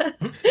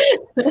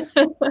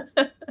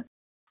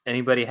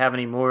 Anybody have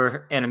any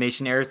more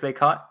animation errors they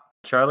caught?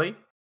 Charlie?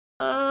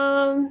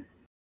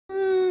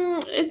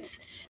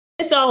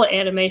 It's all an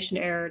animation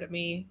error to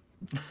me.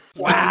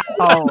 Wow.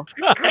 Wow.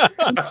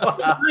 I'm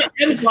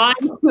blind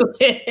to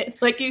it.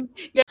 It's like you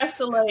have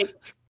to like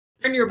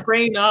turn your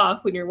brain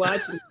off when you're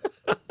watching.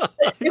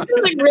 This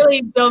something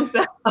really jumps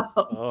out.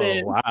 Oh,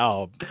 Then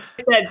wow.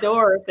 that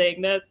door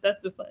thing.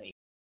 That's a funny.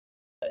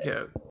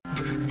 Yeah.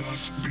 They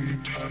must be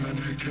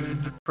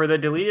terminated. For the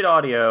deleted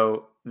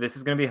audio, this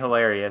is going to be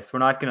hilarious. We're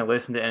not going to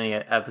listen to any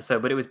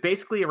episode, but it was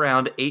basically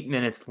around 8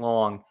 minutes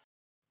long,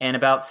 and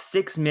about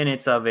 6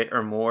 minutes of it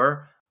or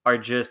more are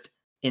just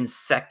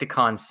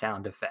Insecticon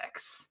sound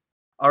effects.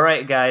 All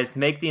right, guys,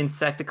 make the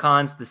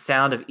Insecticons the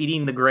sound of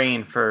eating the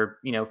grain for,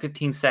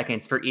 15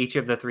 seconds for each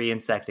of the 3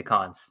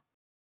 Insecticons.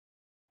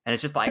 And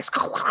it's just like,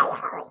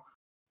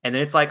 and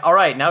then it's like, all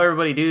right, now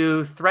everybody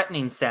do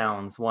threatening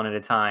sounds one at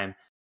a time.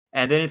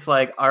 And then it's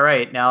like, all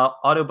right, now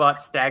Autobot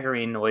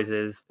staggering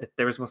noises.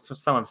 There was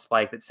some of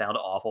Spike that sound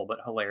awful but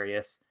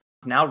hilarious.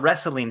 Now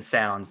wrestling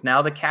sounds.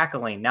 Now the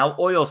cackling. Now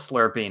oil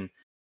slurping.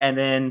 And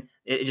then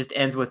it just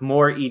ends with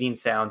more eating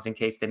sounds in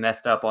case they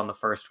messed up on the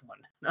first one.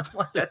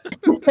 That's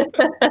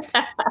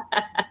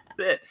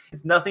it.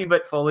 It's nothing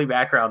but Foley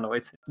background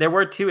noise. There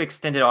were 2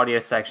 extended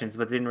audio sections,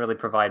 but they didn't really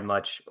provide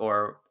much,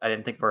 or I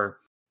didn't think were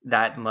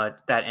that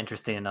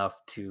interesting enough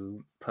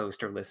to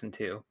post or listen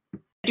to.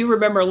 I do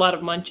remember a lot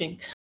of munching.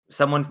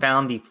 Someone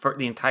found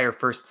the entire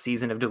first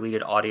season of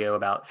deleted audio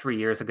about 3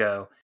 years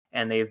ago,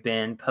 and they've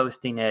been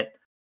posting it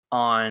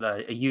on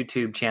a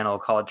YouTube channel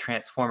called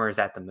Transformers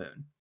at the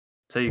Moon.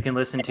 So you can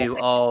listen to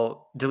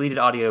all deleted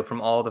audio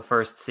from all the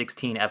first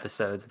 16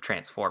 episodes of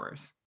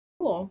Transformers.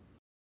 Cool.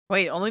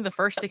 Wait, only the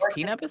first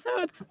 16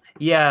 episodes?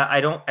 Yeah,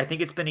 I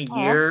think it's been a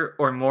year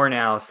or more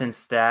now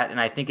since that,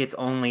 and I think it's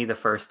only the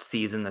first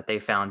season that they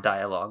found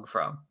dialogue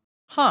from.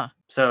 Huh.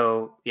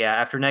 So, yeah,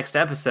 after next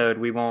episode,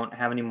 we won't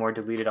have any more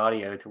deleted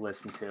audio to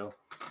listen to.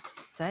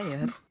 Say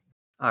it.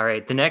 All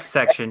right, the next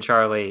section,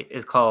 Charlie,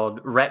 is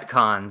called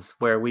Retcons,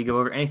 where we go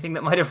over anything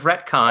that might have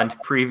retconned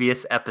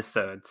previous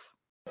episodes.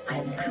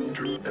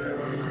 Computer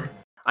error.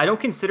 I don't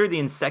consider the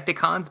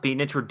Insecticons being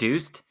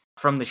introduced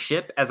from the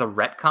ship as a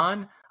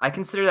retcon. I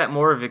consider that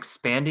more of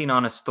expanding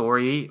on a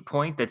story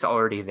point that's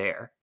already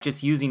there.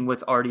 Just using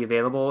what's already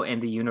available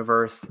in the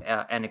universe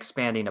and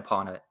expanding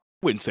upon it.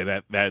 I wouldn't say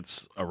that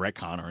that's a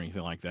retcon or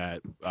anything like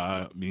that.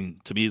 I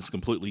mean, to me, it's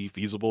completely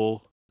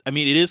feasible. I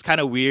mean, it is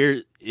kind of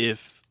weird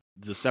if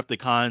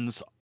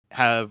Decepticons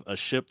have a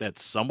ship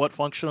that's somewhat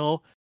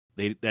functional,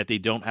 that they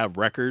don't have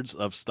records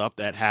of stuff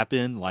that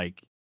happened.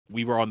 Like,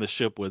 we were on the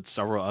ship with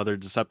several other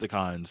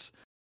Decepticons.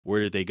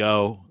 Where did they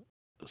go?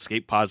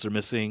 Escape pods are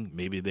missing.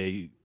 Maybe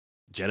they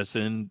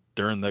jettisoned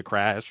during the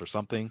crash or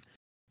something.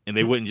 And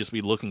they wouldn't just be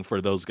looking for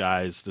those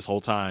guys this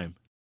whole time.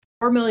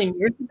 4 million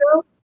years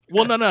ago?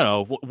 Well,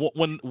 no.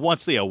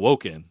 Once they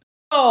awoken.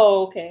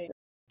 Oh, okay.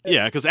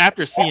 Yeah, because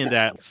after seeing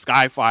that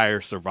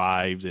Skyfire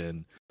survived,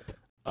 and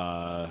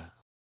I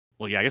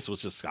guess it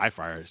was just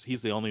Skyfire.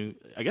 He's the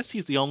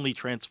only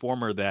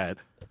Transformer that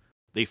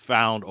they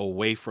found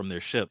away from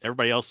their ship.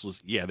 Everybody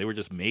else they were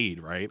just made,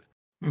 right?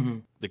 Mm-hmm.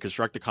 The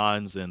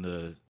Constructicons and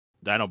the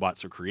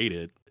Dinobots were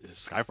created.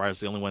 Skyfire is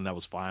the only one that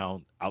was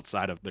found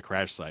outside of the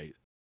crash site.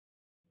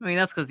 I mean,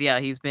 that's because,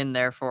 he's been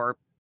there for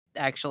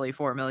actually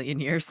 4 million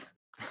years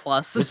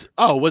plus.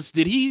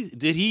 Did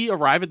he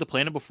arrive at the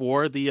planet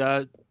before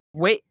the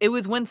Wait, it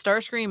was when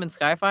Starscream and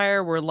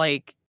Skyfire were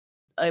like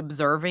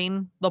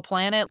observing the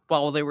planet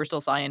while they were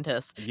still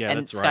scientists, Yeah, and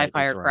that's right,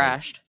 that's Skyfire right.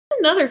 crashed.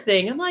 Another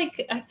thing, I'm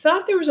like, I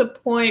thought there was a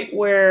point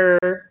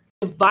where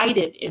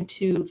divided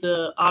into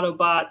the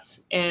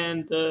Autobots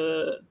and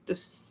the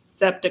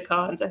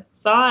Decepticons. I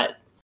thought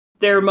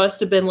there must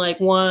have been like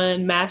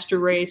one master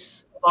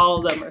race of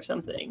all of them or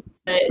something.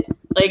 But,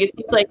 like, it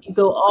seems like you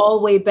go all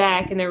the way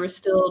back and there were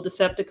still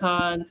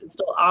Decepticons and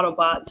still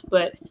Autobots,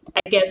 but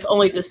I guess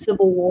only the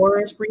Civil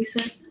War is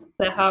recent. Is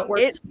that how it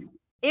works?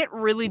 It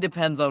really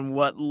depends on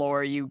what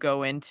lore you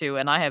go into,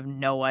 and I have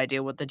no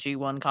idea what the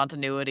G1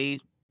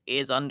 continuity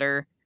is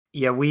under.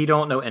 Yeah, we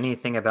don't know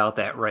anything about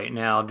that right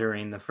now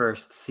during the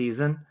first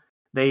season.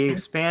 They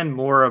expand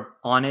more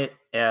on it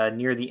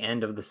near the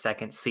end of the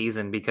second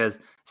season because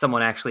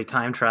someone actually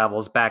time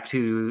travels back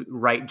to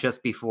right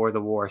just before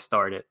the war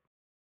started.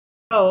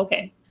 Oh,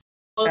 okay.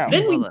 Well, Oh,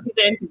 then well we then. see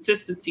the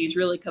inconsistencies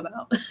really come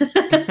out.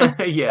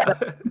 Yeah.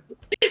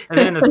 And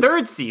then in the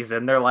third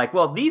season, they're like,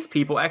 well, these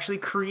people actually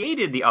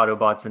created the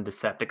Autobots and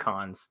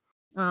Decepticons.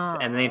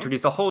 And they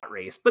introduce a whole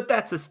race. But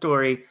that's a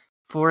story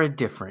for a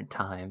different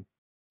time.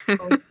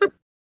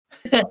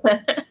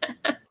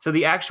 So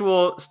the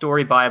actual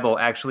story Bible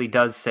actually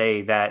does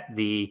say that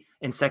the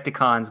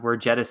Insecticons were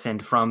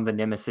jettisoned from the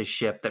Nemesis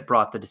ship that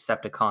brought the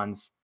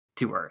Decepticons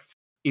to Earth.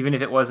 Even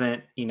if it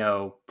wasn't,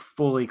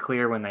 fully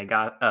clear when they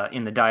got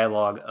in the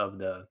dialogue of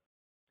the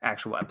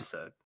actual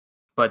episode.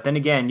 But then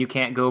again, you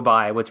can't go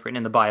by what's written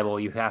in the Bible.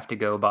 You have to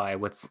go by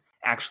what's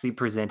actually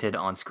presented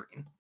on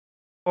screen.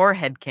 Or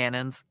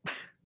headcanons.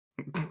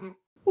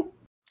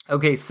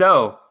 Okay,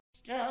 so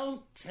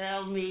Don't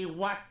tell me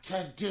what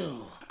to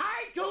do.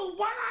 I do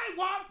what I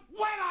want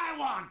when I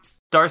want.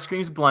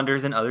 Starscream's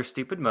blunders and other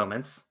stupid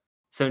moments.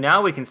 So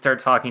now we can start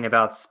talking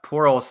about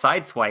poor old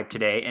Sideswipe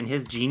today and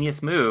his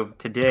genius move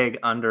to dig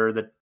under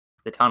the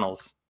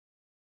tunnels.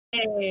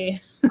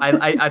 Hey.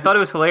 I thought it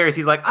was hilarious.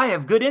 He's like, I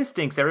have good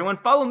instincts. Everyone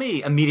follow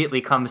me.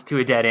 Immediately comes to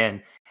a dead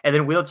end. And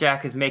then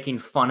Wheeljack is making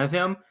fun of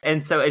him.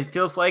 And so it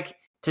feels like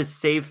to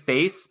save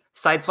face,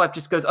 Sideswipe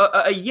just goes,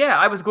 yeah,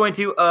 I was going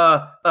to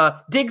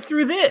dig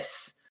through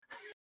this.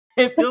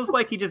 It feels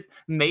like he just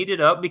made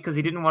it up because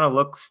he didn't want to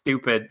look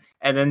stupid.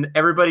 And then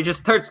everybody just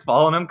starts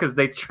following him because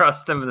they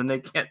trust him and then they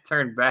can't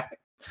turn back.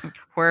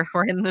 We're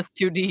in this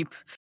too deep.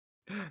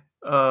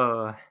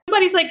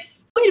 Somebody's like,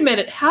 wait a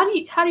minute, how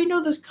do you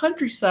know this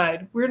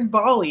countryside? We're in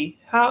Bali.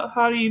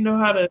 How do you know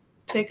how to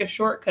take a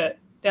shortcut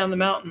down the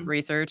mountain?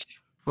 Research.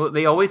 Well,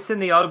 they always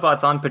send the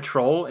Autobots on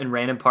patrol in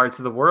random parts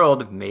of the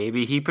world.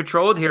 Maybe he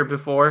patrolled here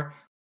before.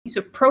 He's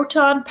a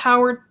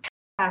proton-powered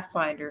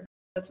pathfinder.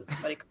 That's what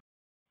somebody calls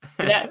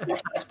it. That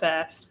ties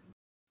fast.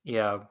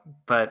 Yeah,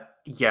 but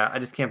yeah, I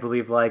just can't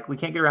believe, we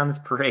can't get around this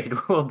parade.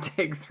 We'll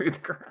dig through the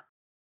ground.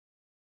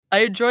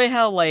 I enjoy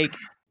how,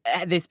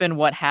 they spend,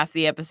 half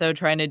the episode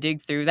trying to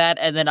dig through that,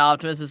 and then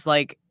Optimus is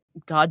like,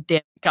 God damn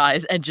it,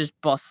 guys, and just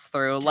busts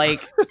through. Why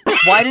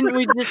didn't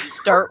we just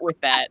start with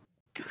that?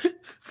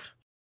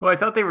 Well, I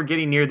thought they were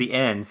getting near the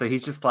end, so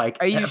he's just like,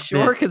 Are you "F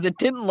sure? this." Because it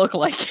didn't look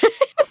like it.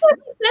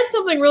 He said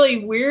something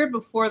really weird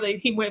before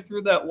he went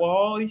through that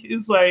wall. He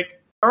was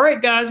like, all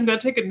right, guys, I'm going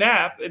to take a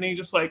nap. And he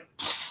just,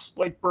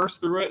 burst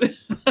through it.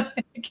 I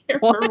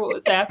can't remember what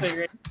was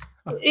happening.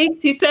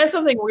 He says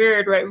something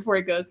weird right before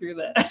he goes through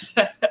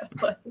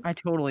that. I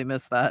totally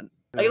missed that.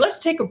 Let's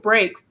take a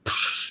break.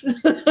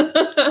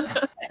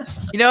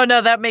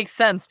 No, that makes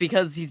sense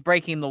because he's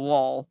breaking the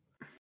wall.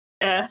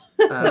 Yeah.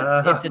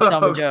 It's a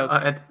dumb joke.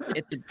 God.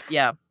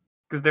 Yeah.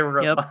 Because there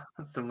were Yep.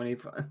 so many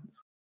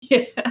puns.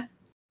 Yeah.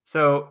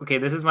 So, okay,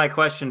 this is my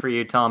question for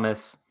you,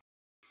 Thomas.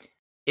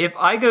 If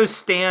I go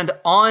stand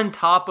on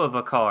top of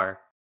a car,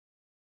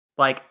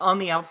 on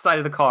the outside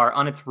of the car,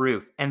 on its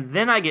roof, and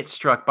then I get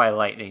struck by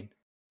lightning,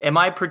 am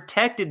I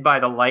protected by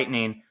the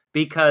lightning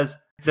because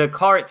the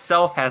car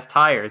itself has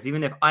tires,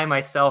 even if I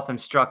myself am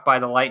struck by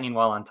the lightning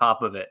while on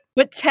top of it?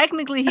 But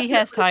technically he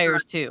has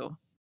tires too.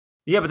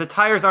 Yeah, but the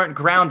tires aren't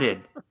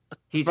grounded.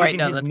 He's Right, using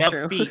no, his that's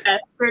metal true. feet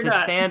We're to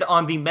not. stand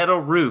on the metal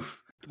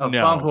roof of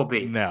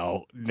Bumblebee.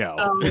 No.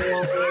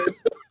 Oh,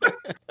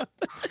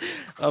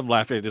 I'm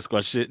laughing at this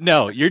question.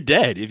 No, you're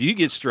dead. If you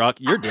get struck,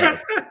 you're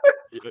dead.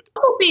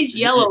 Bumblebee's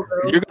yellow,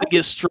 though. You're gonna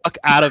get struck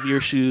out of your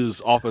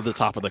shoes off of the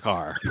top of the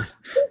car.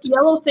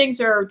 Yellow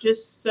things are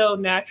just so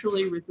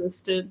naturally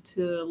resistant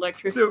to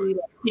electricity,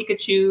 like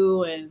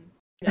Pikachu and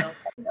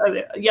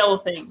other yellow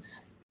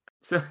things.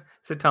 So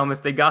Thomas,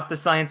 they got the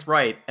science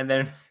right, and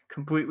then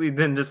completely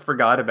then just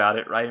forgot about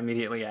it right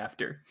immediately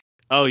after.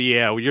 Oh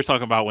yeah, well, you're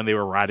talking about when they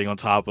were riding on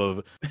top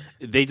of.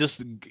 They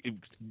just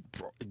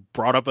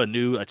brought up a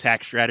new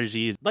attack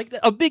strategy, like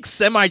a big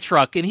semi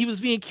truck, and he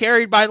was being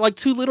carried by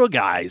two little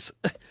guys.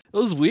 It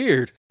was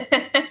weird.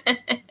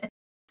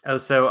 Oh,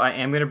 so I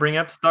am going to bring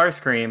up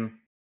Starscream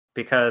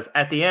because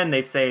at the end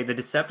they say the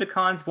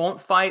Decepticons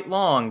won't fight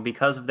long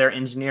because of their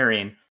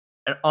engineering,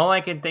 and all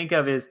I can think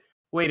of is,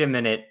 wait a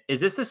minute, is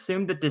this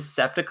assumed that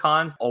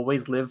Decepticons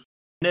always live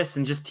this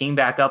and just team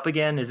back up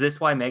again? Is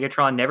this why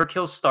Megatron never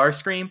kills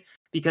Starscream?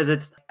 Because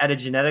it's at a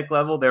genetic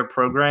level, they're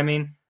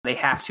programming They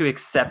have to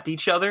accept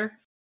each other,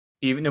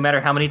 even no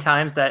matter how many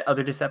times that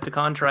other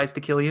Decepticon tries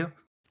to kill you.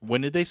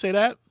 When did they say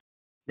that?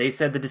 They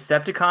said the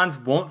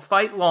Decepticons won't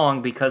fight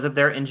long because of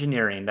their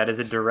engineering. That is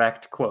a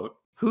direct quote.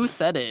 Who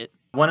said it?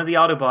 One of the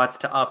Autobots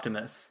to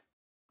Optimus.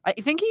 I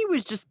think he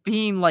was just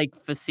being like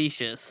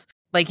facetious.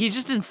 Like he's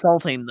just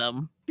insulting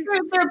them.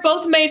 They're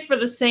both made for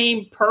the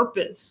same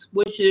purpose,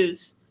 which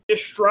is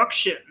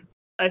destruction,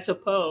 I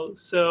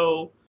suppose.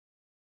 So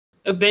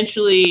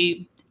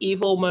eventually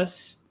evil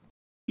must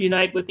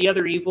unite with the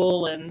other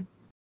evil, and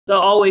they'll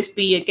always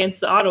be against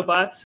the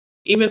Autobots,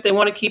 even if they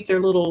want to keep their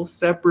little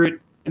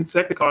separate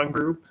Insecticon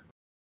group.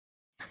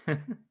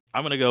 I'm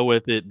gonna go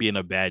with it being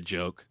a bad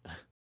joke.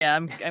 Yeah,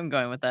 I'm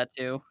going with that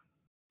too.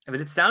 But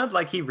it sounded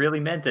like he really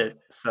meant it,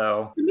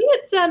 so... To me,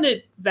 it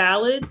sounded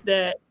valid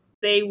that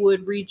they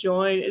would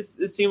rejoin. It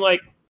seemed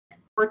like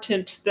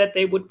important that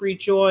they would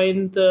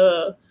rejoin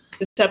the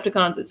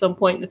Decepticons at some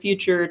point in the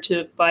future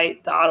to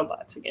fight the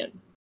Autobots again.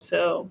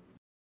 So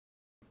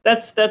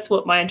that's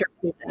what my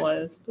interpretation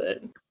was.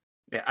 But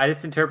Yeah, I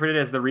just interpret it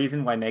as the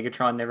reason why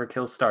Megatron never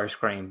kills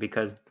Starscream,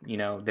 because, you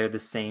know, they're the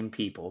same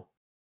people.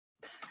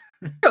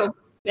 oh,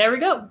 there we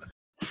go.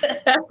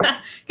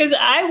 Because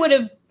I would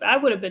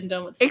have been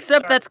done with.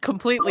 Except that's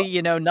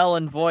completely, null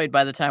and void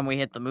by the time we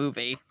hit the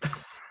movie.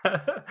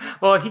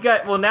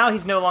 Well, now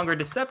he's no longer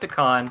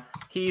Decepticon.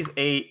 He's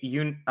a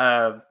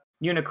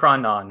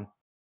Unicronon.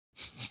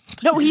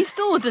 No, he's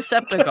still a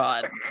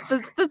Decepticon.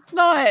 That's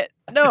not.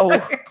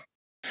 No.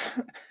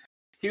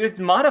 He was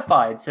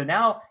modified, so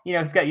now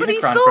he's got Unicron But he's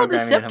still a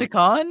programming in him.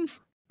 Decepticon.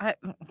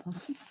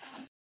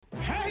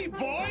 Hey,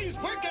 boys,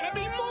 we're gonna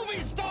be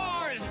movie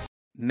stars!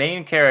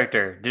 Main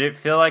character. Did it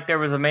feel like there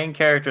was a main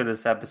character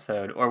this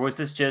episode, or was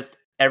this just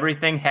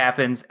everything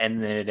happens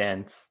and then it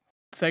ends?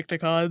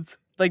 Decepticons.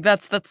 Like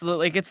that's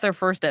it's their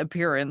first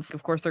appearance.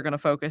 Of course, they're gonna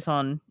focus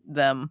on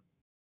them.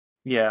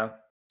 Yeah,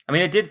 I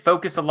mean, it did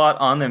focus a lot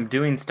on them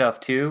doing stuff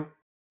too,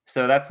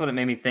 so that's what it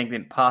made me think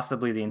that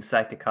possibly the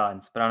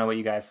Insecticons. But I don't know what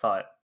you guys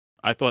thought.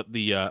 I thought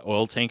the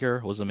oil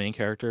tanker was the main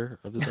character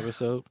of this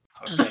episode.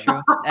 That's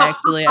true.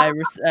 Actually, I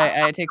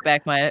take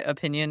back my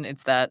opinion.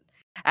 It's that.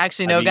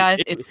 Actually, no, guys,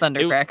 it's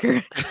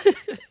Thundercracker.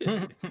 It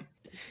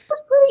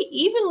was pretty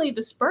evenly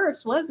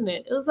dispersed, wasn't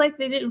it? It was like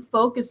they didn't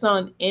focus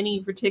on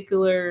any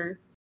particular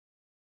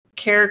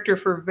character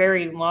for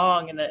very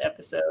long in the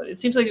episode. It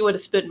seems like it would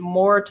have spent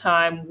more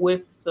time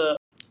with the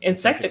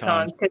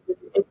Insecticons because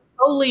it's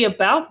totally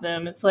about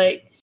them. It's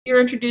like you're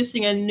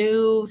introducing a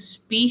new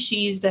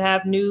species to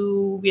have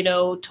new,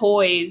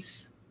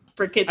 toys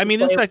for kids. I mean,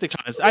 the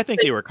Insecticons, I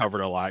think they were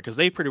covered a lot because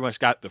they pretty much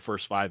got the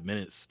first 5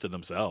 minutes to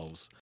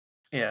themselves.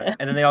 Yeah,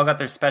 and then they all got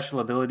their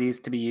special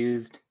abilities to be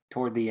used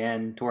toward the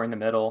end, toward in the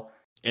middle.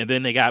 And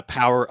then they got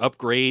power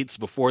upgrades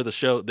before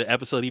the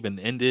episode even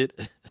ended.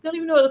 I don't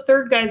even know what the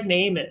third guy's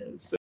name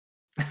is.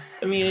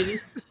 I mean, it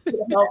just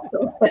helps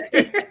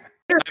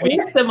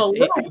them a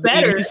little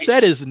better. He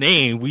said his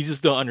name. We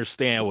just don't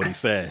understand what he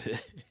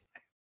said.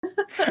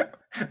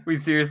 We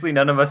seriously,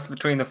 none of us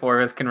between the four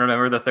of us can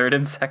remember the third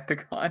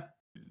Insecticon.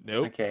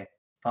 Nope. Okay,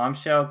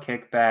 Bombshell,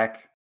 Kickback.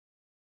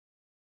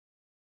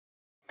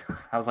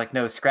 I was like,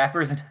 no,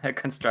 Scrappers and a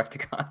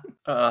Constructicon.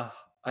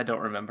 I don't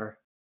remember.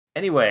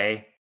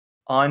 Anyway,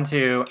 on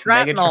to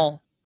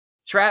Shrapnel.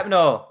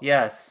 Shrapnel,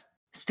 yes.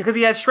 It's because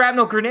he has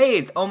shrapnel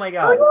grenades. Oh my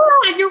god.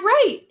 Oh yeah, you're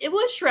right. It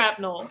was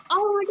Shrapnel.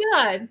 Oh my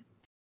god.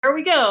 There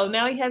we go.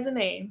 Now he has a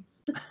name.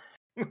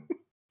 Could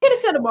have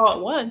said them all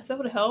at once. That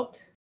would have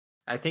helped.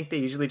 I think they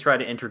usually try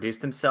to introduce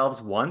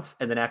themselves once,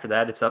 and then after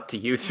that, it's up to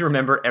you to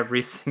remember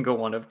every single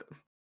one of them.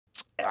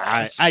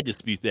 I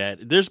dispute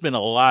that. There's been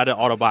a lot of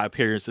Autobot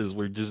appearances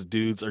where just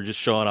dudes are just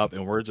showing up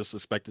and we're just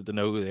expected to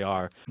know who they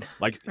are.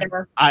 Like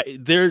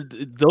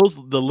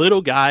the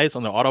little guys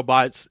on the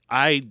Autobots.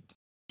 I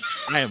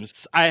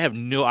have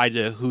no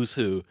idea who's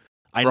who.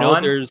 I know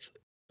there's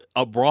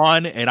a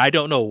Brawn, and I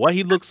don't know what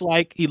he looks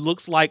like. He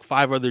looks like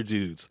 5 other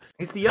dudes.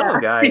 He's the yellow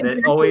guy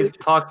that always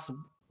talks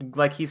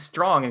like he's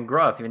strong and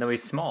gruff, even though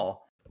he's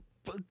small.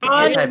 The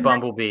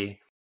anti-Bumblebee.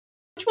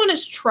 Which one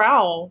is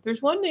Trowel?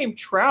 There's one named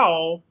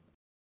Trowel.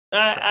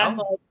 I'm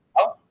like,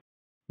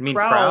 you mean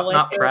Prowl, like,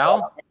 not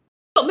Prowl?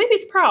 Oh, maybe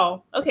it's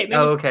Prowl. Okay. Maybe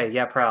okay,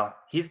 yeah, Prowl.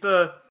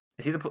 Oh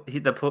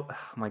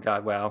my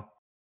god, wow.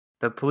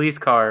 The police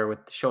car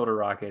with the shoulder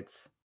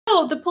rockets.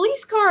 Oh, the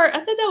police car. I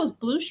thought that was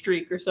Blue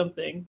Streak or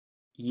something.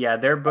 Yeah,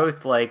 they're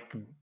both like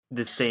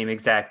the same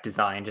exact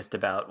design, just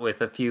about,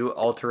 with a few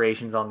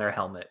alterations on their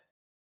helmet.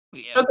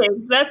 Yeah. Okay,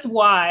 that's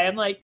why I'm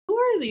like, who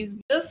are these?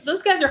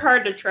 Those guys are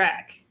hard to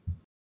track.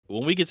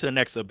 When we get to the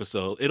next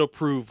episode, it'll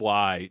prove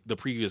why the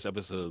previous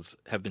episodes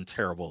have been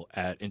terrible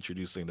at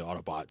introducing the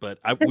Autobot. But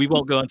we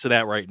won't go into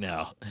that right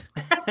now.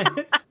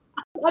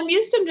 I'm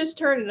used to him just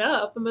turning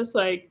up. I'm just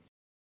like,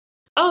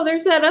 oh,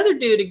 there's that other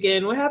dude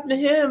again. What happened to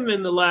him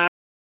in the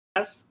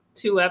last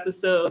 2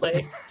 episodes?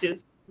 Like,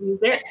 just he's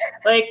there.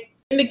 Like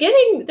in the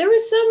beginning, there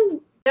was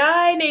some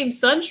guy named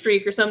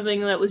Sunstreak or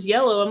something that was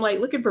yellow. I'm like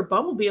looking for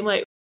Bumblebee. I'm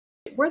like,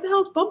 where the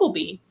hell's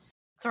Bumblebee?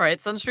 It's all right.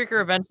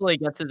 Sunstreaker eventually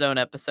gets his own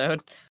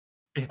episode.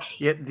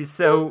 Yeah,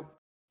 so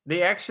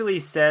They actually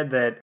said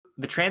that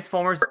the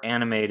Transformers were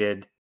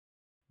animated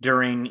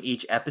during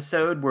each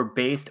episode were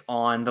based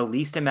on the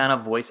least amount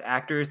of voice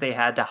actors they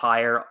had to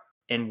hire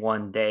in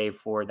one day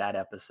for that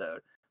episode.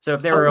 So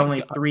if there were my only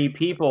God. 3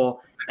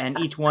 people and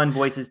each one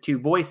voices 2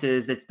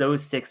 voices, it's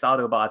those 6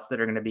 Autobots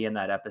that are going to be in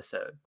that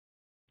episode.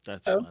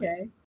 That's funny.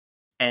 Okay.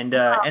 And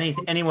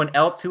anyone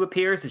else who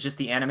appears is just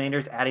the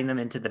animators adding them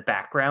into the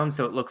background,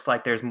 so it looks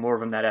like there's more of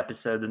them that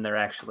episode than there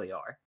actually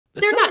are.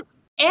 That They're not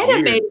sounds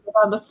animated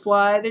on the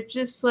fly. They're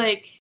just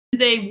like, do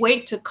they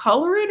wait to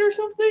color it or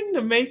something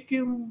to make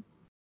him,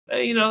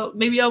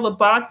 maybe all the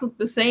bots look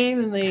the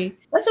same and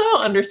that's what I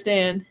don't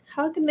understand.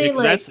 How can they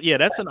Because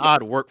that's an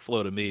odd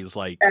workflow to me. It's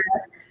like,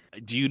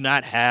 do you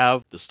not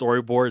have the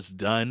storyboards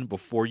done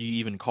before you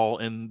even call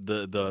in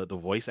the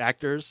voice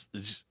actors?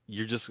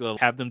 You're just gonna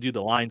have them do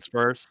the lines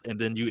first and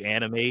then you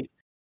animate.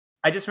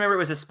 I just remember it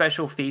was a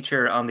special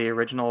feature on the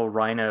original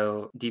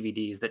Rhino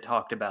DVDs that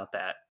talked about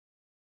that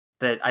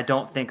I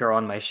don't think are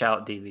on my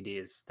Shout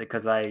DVDs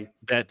because I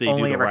That they do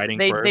only the ever- writing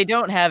They first.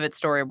 don't have it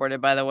storyboarded,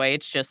 by the way.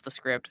 It's just the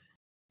script.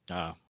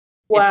 Oh.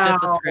 It's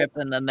just the Wow. script,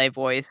 and then they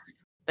voice.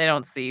 They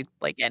don't see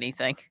like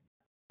anything.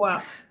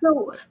 Wow.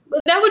 So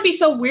that would be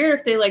so weird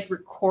if they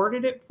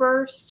recorded it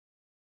first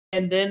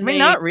and then I mean,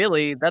 not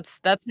really. That's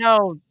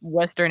how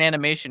Western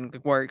animation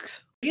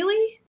works.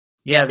 really.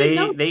 Yeah,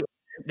 didn't know.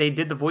 they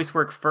did the voice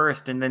work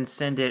first and then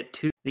send it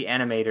to the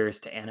animators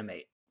to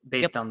animate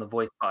based on the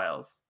voice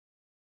files.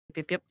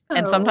 Yep.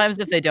 And Oh, sometimes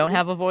if they don't okay.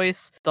 have a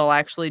voice, they'll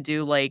actually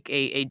do like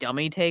a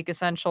dummy take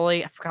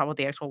essentially. I forgot what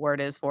the actual word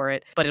is for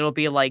it, but it'll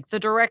be like the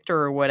director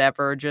or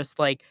whatever, just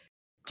like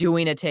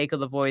doing a take of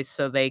the voice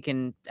so they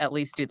can at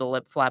least do the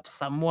lip flap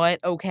somewhat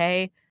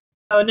okay.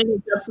 Oh, and then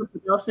you dub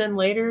something else in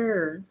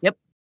later, or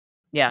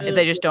Yeah, if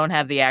they just don't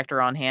have the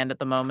actor on hand at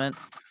the moment.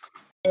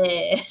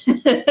 eh.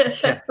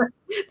 Yeah.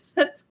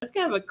 That's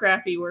kind of a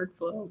crappy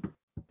workflow.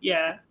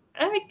 Yeah,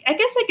 I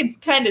guess I can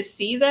kind of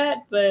see that,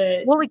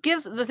 but Well,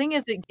 the thing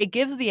is, it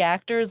gives the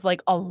actors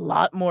like a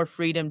lot more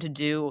freedom to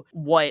do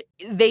what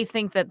they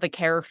think that the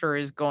character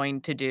is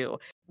going to do.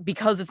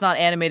 Because it's not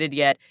animated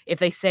yet, if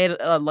they say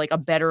like a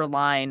better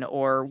line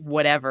or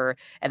whatever,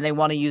 and they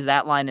want to use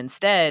that line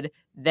instead,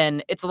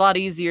 then it's a lot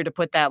easier to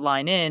put that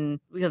line in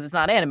because it's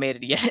not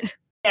animated yet.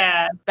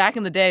 yeah, Back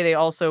in the day, they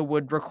also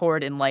would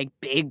record in like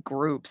big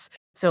groups.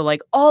 So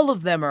like all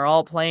of them are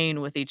all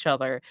playing with each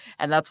other.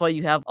 And that's why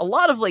you have a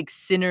lot of like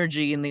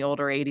synergy in the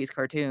older 80s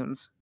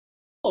cartoons.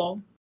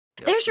 cool.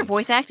 There's your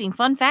voice acting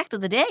fun fact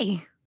of the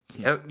day.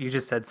 Yep, you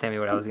just said, Sammy,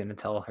 what I was going to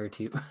tell her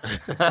too.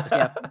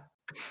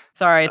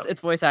 Sorry, it's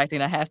voice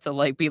acting. I have to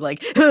like be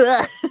like,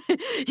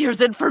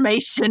 here's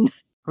information.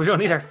 We don't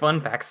need our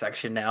fun facts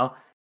section now.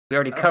 We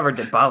already covered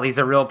that Bali's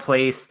a real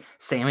place.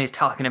 Sammy's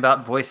talking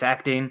about voice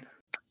acting.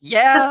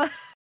 Yeah.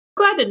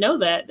 Glad to know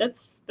that.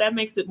 That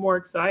makes it more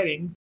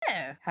exciting.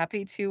 Yeah,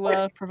 happy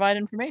to provide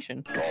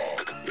information.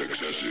 Dark,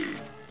 excessive,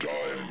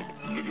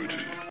 time, liberty.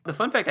 The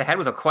fun fact I had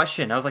was a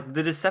question. I was like,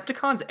 did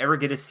Decepticons ever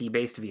get a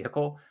sea-based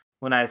vehicle?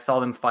 When I saw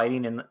them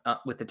fighting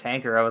with the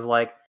tanker, I was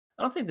like,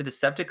 I don't think the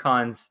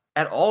Decepticons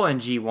at all in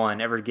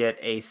G1 ever get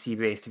a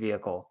sea-based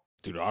vehicle.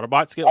 Do the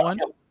Autobots get one?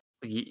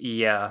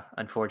 Yeah,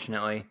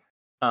 unfortunately.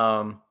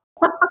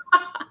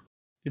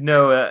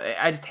 No,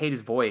 I just hate his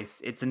voice.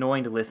 It's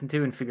annoying to listen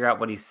to and figure out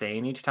what he's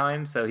saying each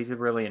time, so he's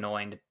really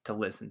annoying to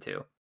listen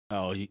to.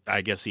 Oh,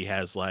 I guess he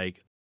has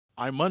like,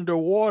 I'm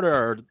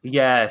underwater.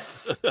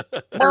 Yes.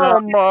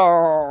 I'm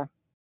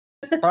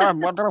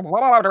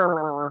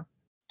underwater.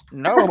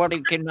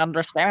 Nobody can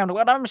understand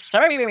what I'm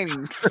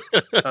saying.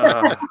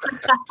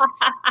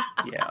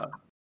 Yeah.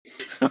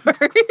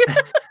 Sorry.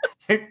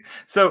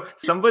 So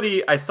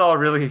I saw a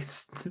really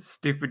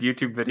stupid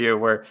YouTube video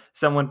where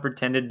someone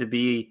pretended to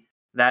be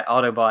that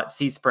Autobot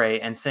Sea Spray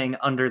and sang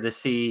Under the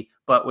Sea,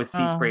 but with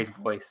Sea Oh. Spray's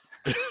voice.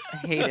 I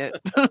hate it.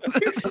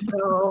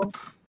 So,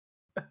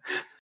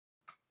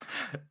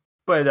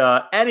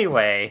 But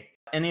anyway,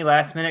 any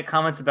last minute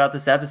comments about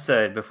this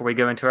episode before we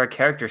go into our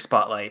character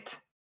spotlight?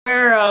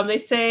 where they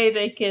say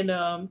they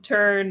can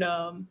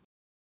turn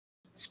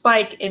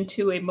Spike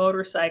into a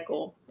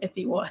motorcycle if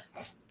he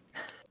wants.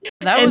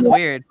 That And was what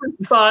weird. his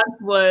response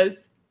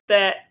was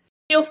that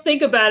he'll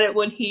think about it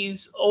when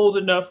he's old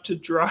enough to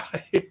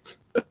drive.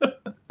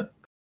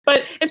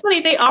 But it's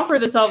funny, they offer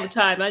this all the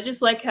time. I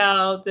just like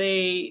how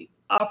they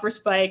offer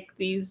Spike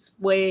these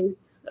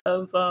ways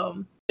of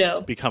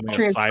Becoming a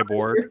trans-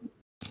 cyborg.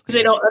 because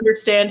they don't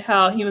understand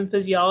how human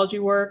physiology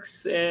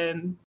works,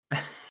 and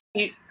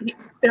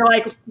they're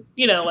like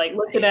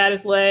looking at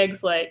his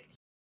legs like,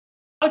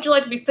 how would you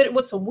like to be fitted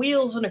with some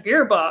wheels and a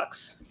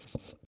gearbox?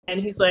 And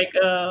he's like,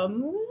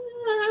 I'm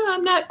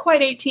not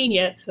quite 18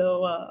 yet,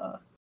 so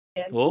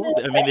and- Well,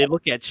 I mean, they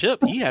look at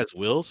Chip. He has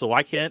wheels, so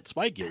why can't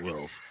Spike get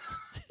wheels?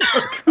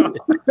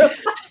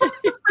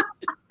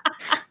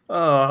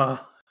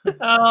 Oh.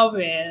 oh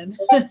man.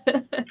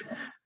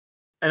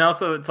 And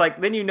also, it's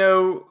like, then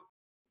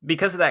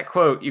because of that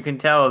quote, you can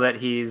tell that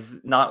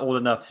he's not old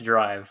enough to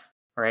drive,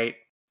 right?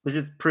 This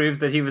just proves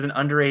that he was an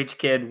underage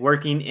kid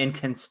working in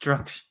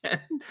construction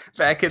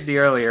back in the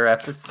earlier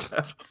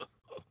episodes.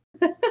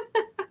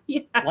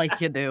 Yeah. Like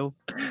you do.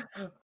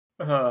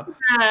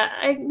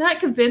 I'm not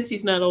convinced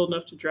he's not old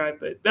enough to drive,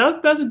 but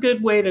that's a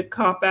good way to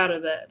cop out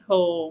of that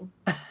whole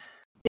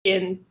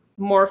being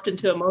morphed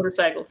into a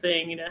motorcycle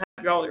thing. You know,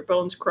 have all your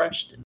bones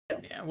crushed.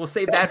 Yeah, we'll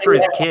save that for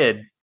his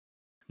kid.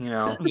 You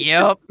know.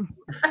 Yep.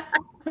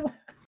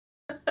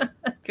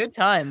 Good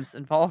times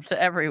involved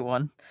to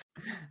everyone.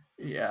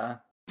 Yeah.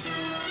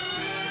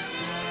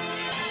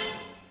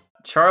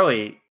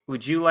 Charlie,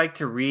 would you like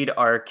to read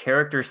our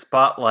character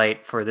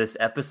spotlight for this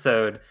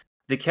episode?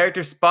 The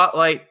character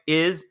spotlight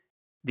is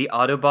the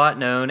Autobot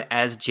known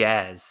as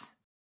Jazz.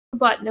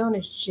 Autobot known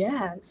as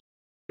Jazz.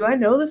 Do I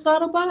know this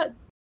Autobot?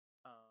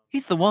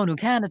 He's the one who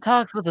kind of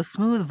talks with a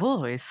smooth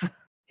voice.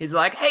 He's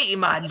like, "Hey,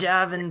 my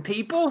jiving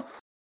people."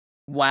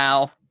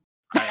 Wow.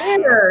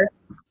 Better.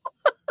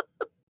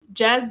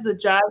 Jazz is the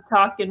jive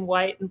talking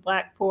white and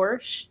black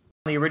Porsche.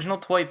 The original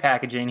toy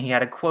packaging, he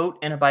had a quote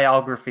and a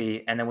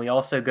biography, and then we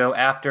also go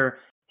after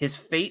his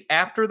fate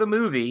after the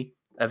movie,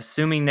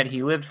 assuming that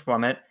he lived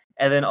from it,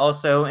 and then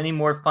also any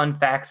more fun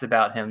facts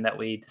about him that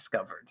we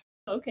discovered.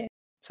 Okay.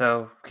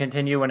 So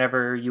continue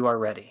whenever you are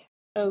ready.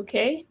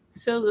 Okay.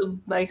 So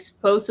my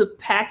supposed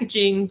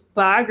packaging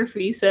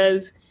biography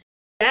says,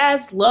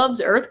 Jazz loves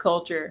Earth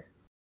culture.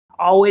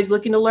 Always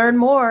looking to learn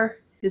more.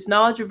 His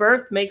knowledge of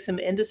Earth makes him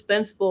an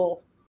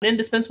indispensable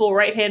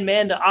right-hand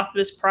man to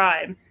Optimus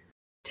Prime.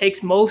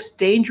 Takes most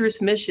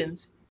dangerous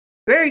missions.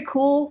 Very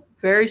cool,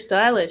 very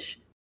stylish,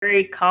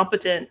 very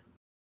competent.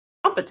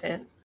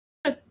 Competent?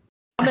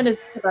 Comment is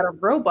about a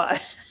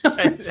robot.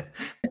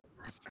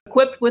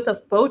 Equipped with a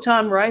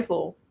photon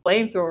rifle,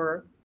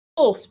 flamethrower,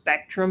 full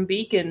spectrum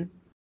beacon,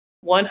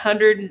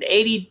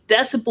 180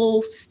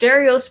 decibel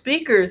stereo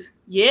speakers.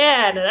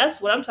 Yeah, now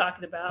that's what I'm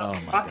talking about.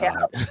 Oh my Rock God.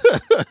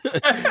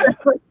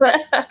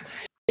 out.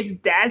 It's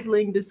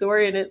dazzling,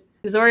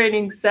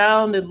 disorienting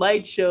sound and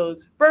light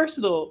shows.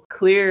 Versatile,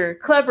 clear,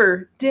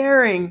 clever,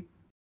 daring,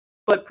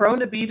 but prone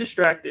to be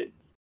distracted.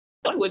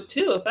 I would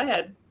too if I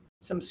had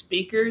some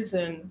speakers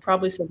and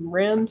probably some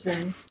rims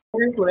and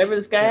whatever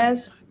this guy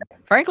has.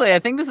 Frankly, I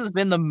think this has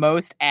been the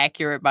most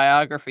accurate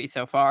biography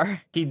so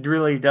far. He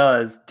really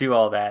does do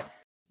all that.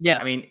 Yeah.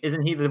 I mean,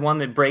 isn't he the one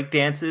that break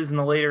dances in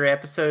the later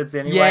episodes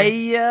anyway?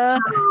 Yeah.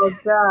 Oh,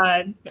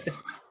 God.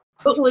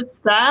 But with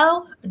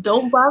style,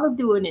 don't bother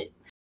doing it.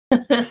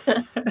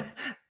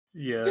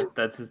 Yeah,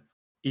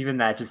 even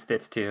that just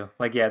fits too.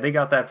 Like, yeah, they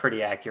got that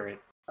pretty accurate,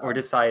 or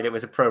decided it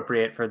was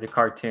appropriate for the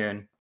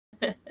cartoon.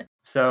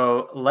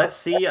 So let's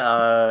see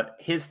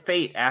his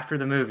fate after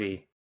the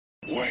movie.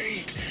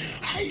 Wait,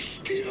 I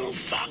still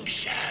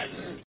function.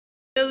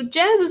 So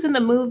Jazz was in the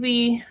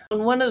movie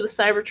on one of the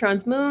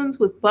Cybertron's moons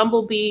with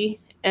Bumblebee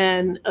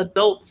and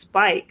adult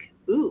Spike.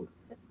 Ooh,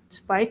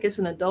 Spike is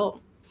an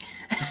adult.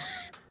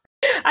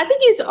 I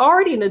think he's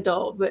already an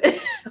adult, but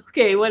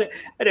okay,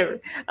 whatever.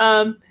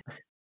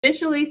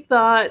 Initially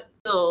thought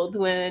killed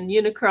when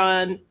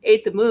Unicron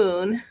ate the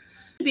moon,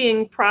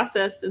 being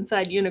processed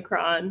inside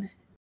Unicron,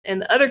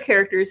 and the other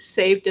characters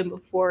saved him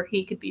before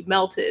he could be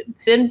melted.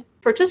 Then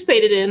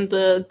participated in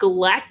the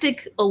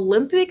Galactic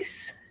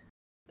Olympics.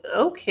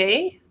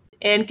 Okay.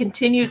 And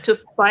continued to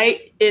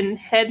fight in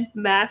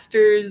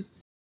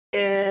Headmasters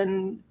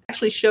and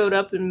actually showed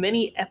up in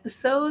many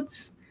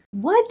episodes.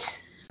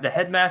 What? The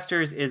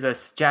Headmasters is a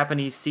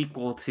Japanese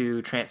sequel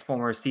to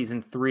Transformers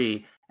Season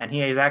 3, and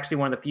he is actually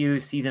one of the few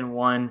Season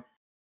 1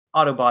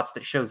 Autobots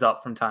that shows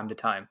up from time to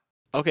time.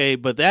 Okay,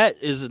 but that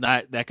is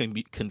not that can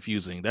be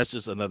confusing. That's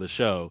just another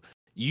show.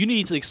 You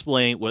need to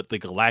explain what the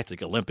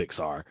Galactic Olympics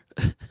are.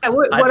 Yeah,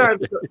 what are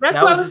that's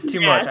That what I was was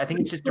too much. I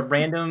think it's just a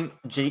random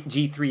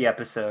G3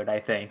 episode, I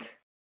think.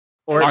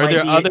 Or Are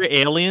there other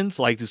aliens?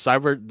 Like, do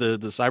the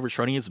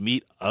Cybertronians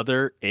meet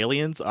other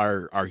aliens?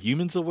 Are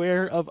humans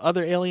aware of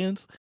other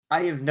aliens?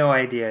 I have no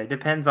idea. It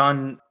depends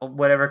on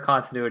whatever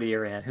continuity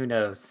you're in. Who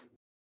knows?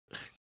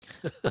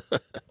 Wait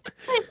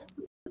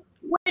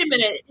a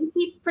minute. Is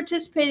he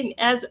participating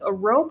as a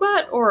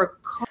robot or a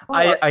car?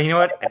 I you know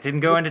what? I didn't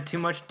go into too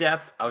much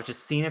depth. I was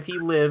just seeing if he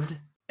lived,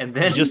 and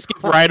then You just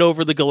skip right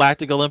over the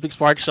Galactic Olympics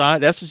part,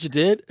 Sean. That's what you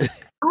did.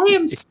 I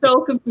am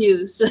so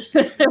confused.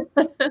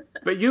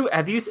 But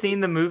have you seen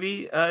the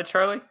movie,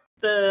 Charlie?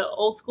 The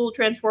old school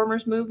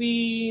Transformers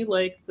movie,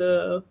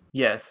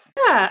 Yes.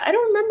 Yeah, I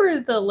don't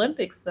remember the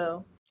Olympics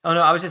though. Oh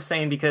no, I was just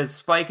saying because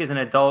Spike is an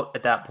adult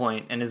at that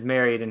point and is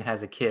married and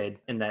has a kid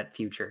in that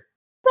future.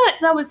 I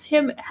thought that was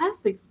him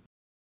as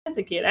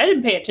a kid. I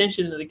didn't pay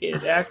attention to the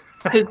kid. I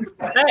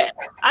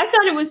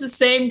thought it was the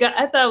same guy.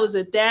 I thought it was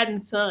a dad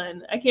and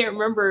son. I can't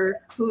remember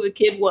who the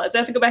kid was. I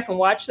have to go back and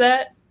watch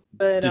that.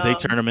 But Did they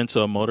turn him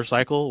into a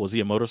motorcycle? Was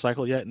he a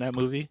motorcycle yet in that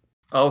movie?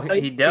 Oh,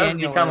 he does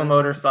Daniel become a is.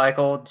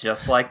 motorcycle,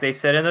 just like they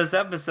said in this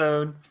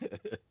episode.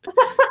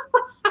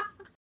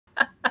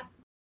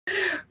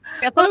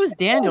 I thought it was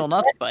Daniel,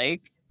 not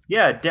Spike.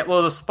 Yeah,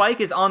 well, the Spike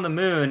is on the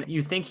moon.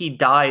 You think he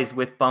dies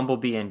with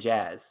Bumblebee and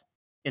Jazz.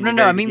 in the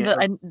No, I very mean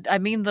beginning. I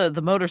mean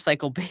the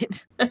motorcycle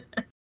bit.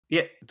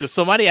 Yeah, Does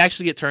somebody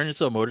actually get turned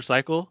into a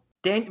motorcycle?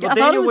 Well, I thought it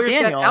Daniel was wears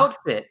Daniel. that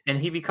outfit, and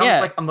he becomes Yeah.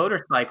 like a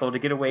motorcycle to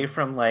get away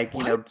from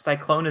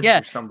Cyclonus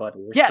Yeah. or somebody.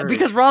 Or Yeah, Scourge.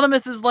 because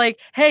Rodimus is like,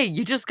 hey,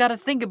 you just got to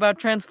think about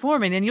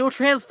transforming and you'll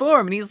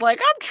transform. And he's like,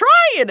 I'm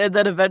trying. And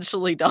then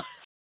eventually does.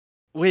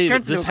 Wait,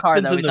 Turns this into a car,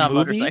 happens though. in He's the not a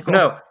movie? motorcycle.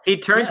 No, he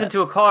turns Yeah.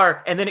 into a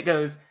car, and then it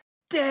goes,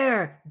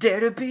 dare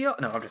to be. No,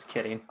 I'm just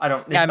kidding. I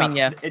don't. Yeah, I mean,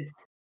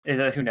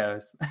 not, who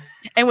knows?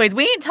 Anyways,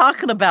 we ain't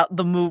talking about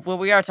the movie. Well,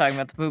 we are talking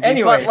about the movie.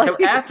 Anyway, but,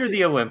 so after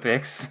the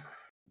Olympics,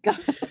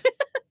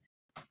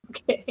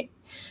 Okay.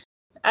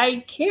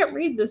 I can't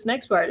read this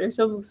next part. There's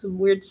some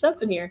weird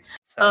stuff in here.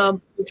 sorry.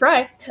 We'll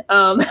try.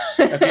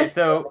 Okay,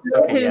 so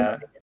yeah.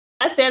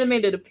 Last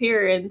animated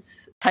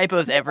appearance,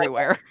 typos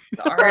everywhere.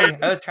 Sorry,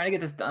 I was trying to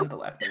get this done at the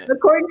last minute.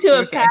 according to a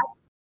Okay.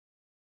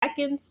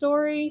 Pack-in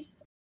story,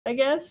 I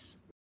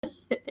guess.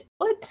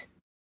 What?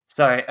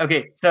 Sorry.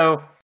 Okay,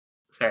 so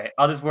sorry.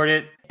 I'll just word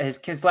it.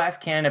 His last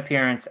canon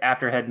appearance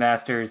after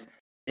Headmasters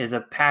is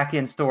a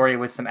pack-in story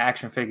with some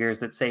action figures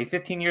that say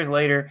 15 years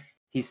later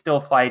he's still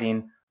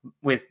fighting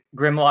with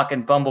Grimlock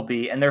and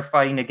Bumblebee, and they're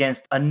fighting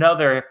against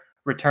another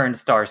returned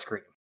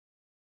Starscream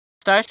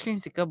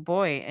Starscream's a good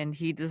boy, and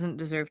he doesn't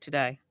deserve to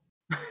die.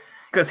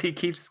 because he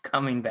keeps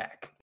coming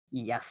back.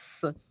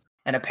 Yes.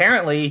 And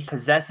apparently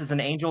possesses an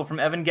angel from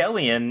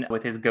Evangelion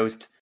with his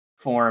ghost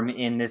form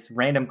in this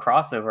random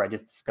crossover I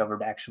just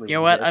discovered actually You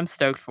know what? I'm exists.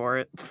 stoked for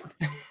it.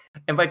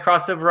 And by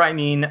crossover, I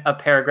mean a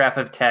paragraph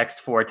of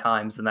text 4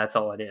 times, and that's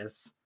all it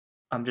is.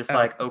 I'm just Oh.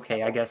 like,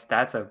 okay, I guess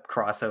that's a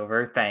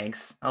crossover.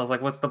 Thanks. I was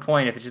like, what's the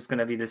point if it's just going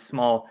to be this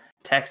small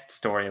text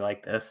story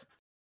like this?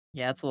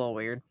 Yeah, it's a little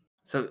weird.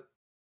 So,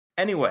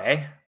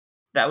 anyway,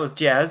 that was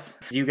Jazz.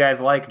 Do you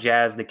guys like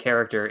Jazz, the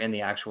character in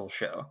the actual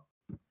show?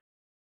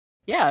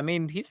 Yeah, I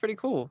mean, he's pretty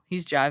cool.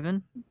 He's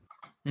jiving.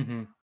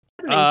 Mm-hmm.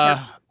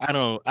 I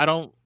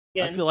don't.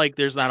 Yeah. I feel like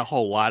there's not a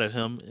whole lot of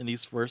him in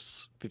these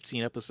first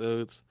 15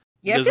 episodes.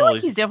 Yeah, I doesn't feel like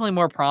really- he's definitely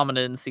more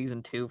prominent in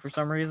season 2 for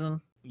some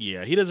reason.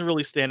 Yeah, he doesn't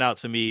really stand out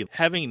to me.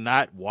 Having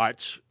not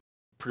watched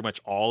pretty much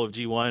all of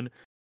G1,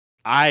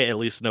 I at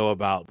least know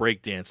about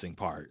breakdancing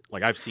part.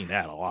 Like I've seen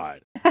that a lot.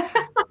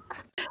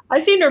 I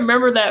seem to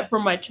remember that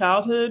from my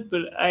childhood,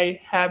 but I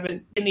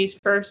haven't in these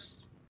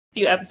first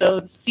few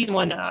episodes. Season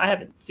 1 now, I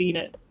haven't seen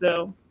it.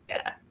 So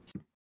yeah.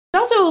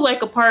 There's also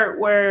like a part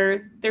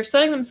where they're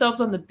setting themselves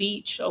on the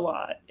beach a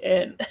lot,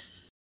 and I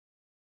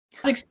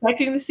was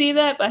expecting to see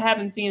that, but I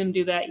haven't seen them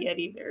do that yet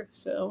either.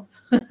 So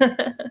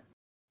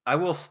I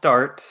will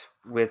start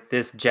with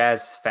this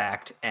Jazz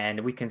fact, and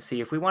we can see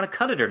if we want to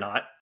cut it or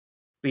not.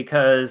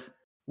 Because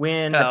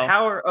when the Oh.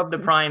 Power of the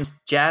Primes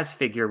Jazz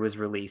figure was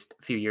released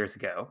a few years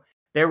ago,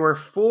 there were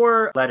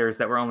 4 letters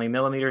that were only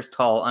millimeters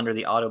tall under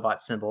the Autobot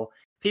symbol.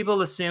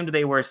 People assumed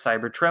they were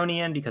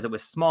Cybertronian because it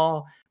was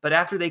small, but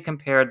after they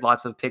compared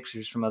lots of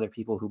pictures from other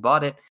people who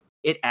bought it,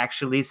 it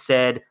actually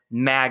said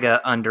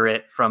MAGA under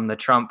it from the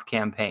Trump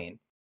campaign.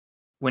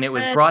 When it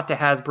was What? brought to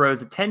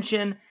Hasbro's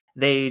attention,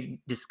 they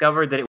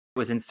discovered that it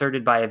was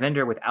inserted by a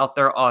vendor without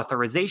their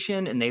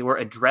authorization, and they were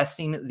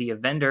addressing the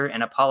vendor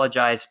and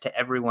apologized to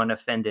everyone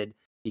offended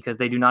because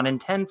they do not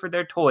intend for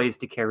their toys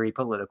to carry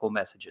political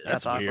messages.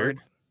 That's awkward. weird.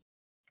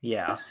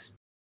 Yeah. That's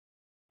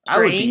I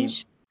would be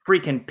strange.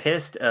 freaking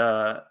pissed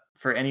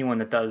for anyone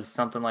that does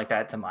something like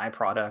that to my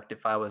product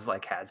if I was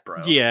like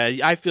Hasbro. Yeah,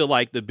 I feel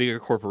like the bigger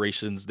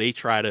corporations, they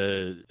try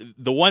to,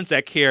 the ones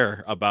that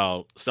care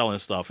about selling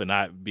stuff and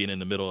not being in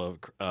the middle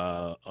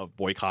of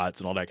boycotts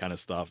and all that kind of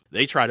stuff,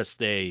 they try to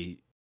stay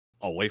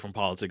away from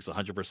politics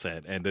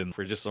 100%. And then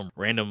for just some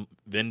random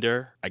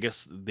vendor, I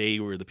guess they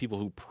were the people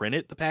who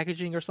printed the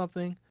packaging or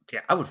something.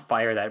 Yeah, I would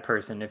fire that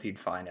person if you'd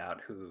find out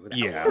who that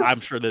Yeah, was. I'm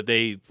sure that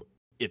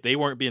if they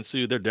weren't being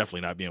sued, they're definitely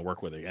not being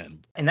worked with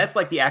again. And that's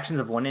like the actions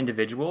of one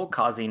individual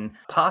causing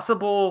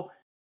possible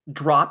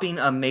dropping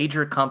a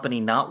major company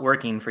not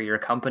working for your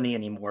company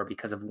anymore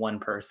because of one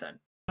person.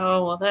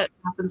 Oh well, that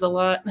happens a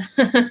lot.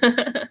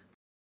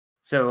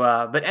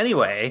 So, but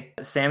anyway,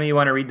 Sammy, you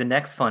want to read the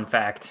next fun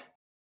fact?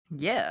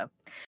 Yeah.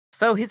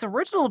 So his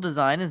original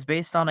design is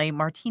based on a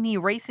Martini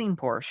Racing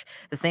Porsche,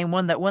 the same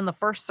one that won the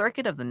first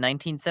circuit of the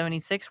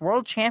 1976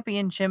 World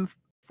Championship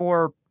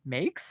for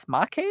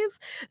Maques,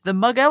 the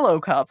Mugello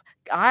Cup.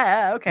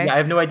 Okay. Yeah, I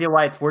have no idea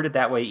why it's worded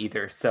that way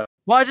either. So,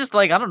 Well, I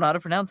don't know how to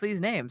pronounce these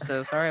names,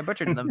 so sorry I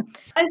butchered them.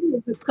 I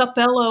think it's a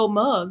Capello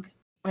mug.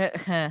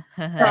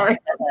 Sorry.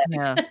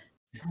 Yeah.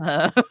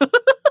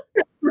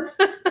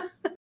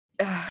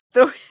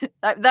 Though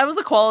that was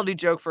a quality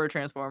joke for a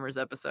Transformers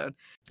episode.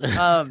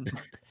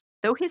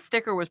 Though his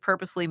sticker was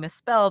purposely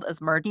misspelled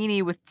as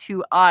Martini with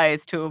 2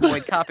 eyes to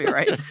avoid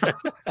copyrights.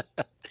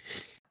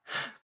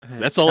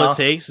 That's all it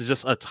takes, is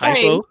just a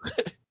typo.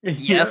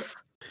 Yes.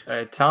 All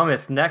right,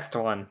 Thomas, next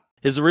one.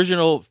 His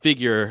original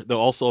figure,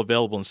 though also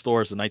available in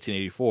stores in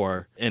 1984,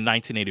 in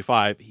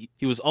 1985,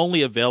 he was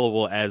only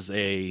available as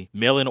a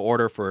mail-in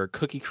order for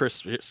Cookie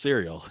Crisp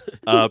cereal.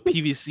 A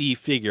PVC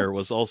figure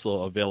was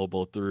also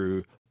available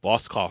through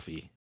Boss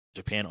Coffee,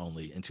 Japan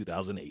only, in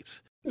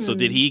 2008. So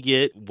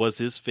was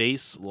his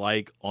face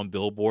like on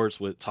billboards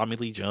with Tommy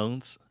Lee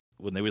Jones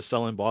when they were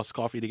selling Boss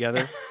Coffee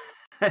together?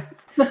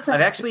 I've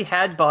actually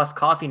had Boss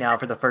Coffee now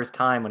for the first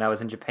time when I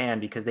was in Japan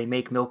because they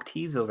make milk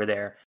teas over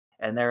there,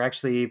 and they're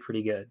actually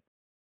pretty good.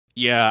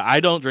 Yeah,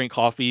 I don't drink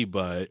coffee,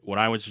 but when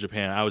I went to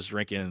Japan, I was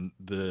drinking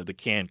the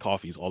canned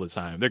coffees all the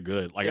time. They're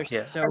good. Like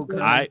They're Yeah. so good.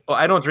 I Well,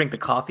 I don't drink the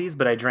coffees,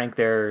 but I drank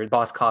their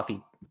Boss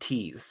Coffee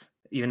teas,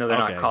 even though they're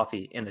not Okay.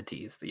 coffee in the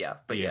teas.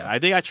 But yeah, I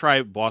think I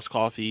tried Boss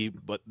Coffee,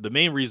 but the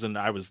main reason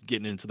I was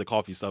getting into the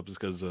coffee stuff is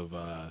because of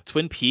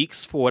Twin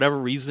Peaks. For whatever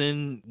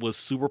reason, was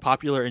super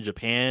popular in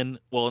Japan.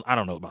 Well, I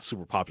don't know about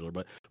super popular,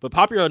 but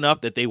popular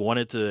enough that they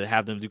wanted to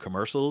have them do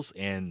commercials,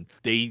 and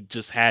they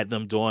just had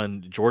them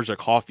doing Georgia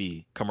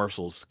coffee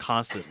commercials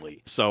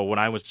constantly. So when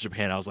I went to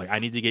Japan, I was like, I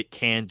need to get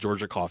canned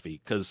Georgia coffee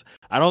because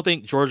I don't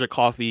think Georgia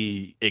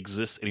coffee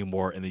exists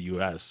anymore in the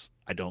U.S.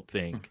 I don't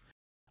think.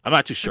 I'm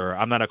not too sure.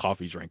 I'm not a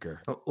coffee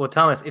drinker. Well,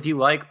 Thomas, if you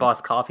like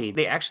Boss Coffee,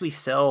 they actually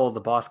sell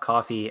the Boss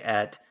Coffee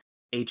at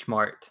H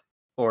Mart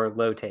or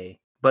Lotte,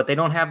 but they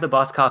don't have the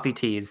Boss Coffee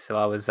teas. So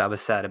I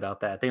was sad about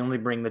that. They only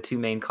bring the two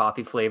main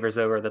coffee flavors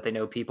over that they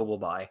know people will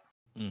buy.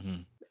 Hmm.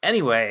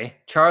 Anyway,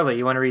 Charlie,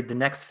 you want to read the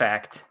next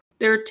fact?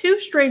 There are two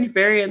strange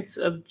variants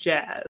of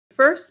Jazz.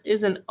 First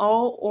is an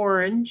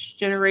all-orange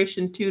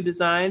Generation 2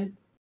 design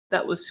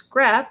that was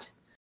scrapped.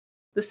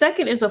 The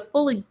second is a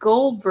fully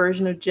gold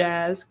version of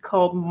Jazz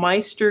called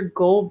Meister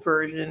Gold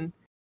version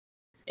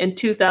in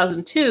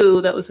 2002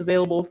 that was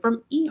available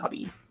from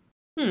eHobby.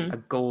 A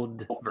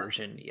gold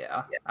version,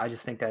 yeah. I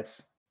just think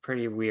that's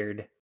pretty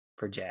weird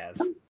for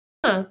Jazz.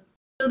 Huh.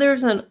 So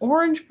there's an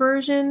orange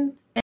version,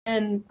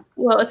 and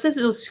well, it says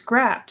it was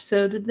scrapped.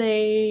 So did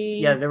they?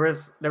 Yeah, there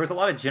was a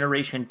lot of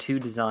Generation 2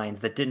 designs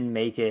that didn't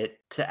make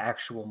it to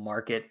actual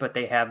market, but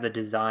they have the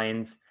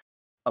designs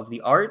of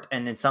the art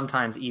and then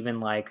sometimes even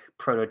like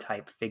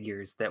prototype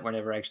figures that were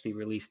never actually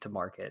released to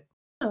market.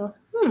 Oh,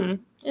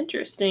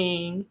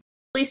 interesting.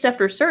 Released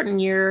after a certain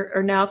year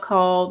are now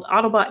called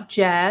Autobot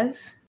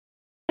Jazz,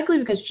 likely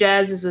because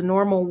jazz is a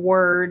normal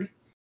word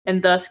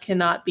and thus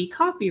cannot be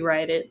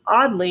copyrighted.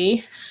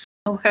 Oddly,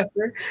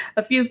 however,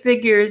 a few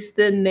figures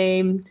then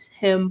named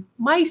him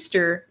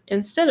Meister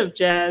instead of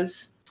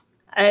Jazz.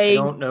 I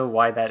don't know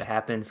why that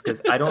happens because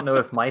I don't know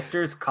if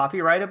Meister's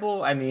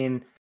copyrightable. I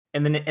mean,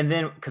 and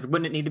then because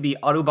wouldn't it need to be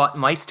Autobot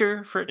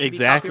Meister for it to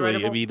Exactly. be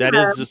copyrightable? I mean, that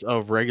is just a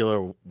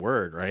regular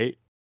word, right?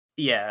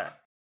 Yeah.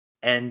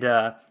 And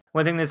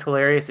one thing that's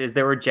hilarious is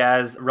there were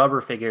Jazz rubber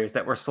figures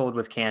that were sold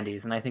with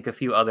candies, and I think a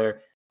few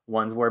other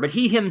ones were. But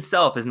he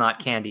himself is not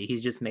candy;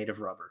 he's just made of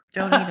rubber.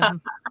 Don't eat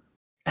him.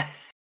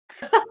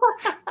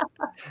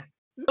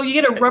 Oh, you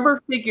get a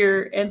rubber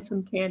figure and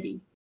some candy.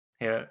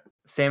 Yeah,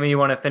 Sammy, you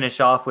want to finish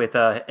off with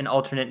an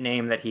alternate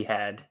name that he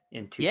had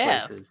in two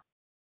places?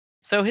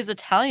 So his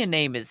Italian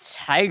name is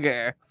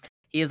Tiger.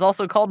 He is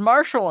also called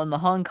Marshall in the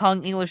Hong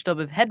Kong English dub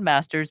of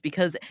Headmasters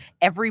because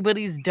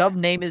everybody's dub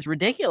name is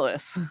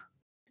ridiculous.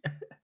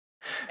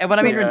 And when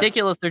I mean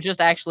ridiculous, they're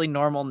just actually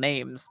normal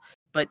names.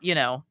 But, you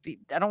know,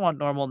 I don't want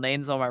normal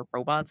names on my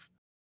robots.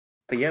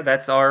 But yeah,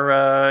 that's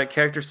our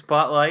character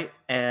spotlight,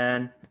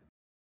 and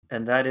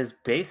that is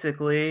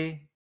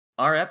basically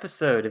our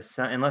episode.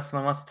 Unless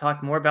someone wants to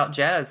talk more about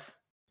Jazz.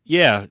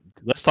 Yeah,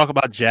 let's talk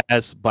about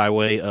Jazz by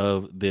way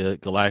of the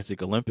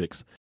Galactic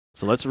Olympics.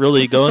 So let's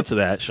really go into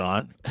that,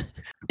 Sean. Did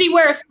he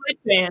wear a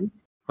sweatband?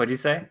 What'd you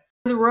say?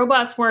 The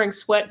robots wearing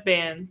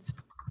sweatbands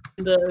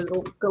in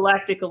the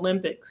Galactic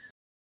Olympics.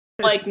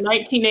 Like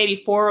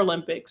 1984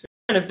 Olympics.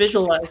 I'm trying to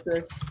visualize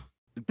this.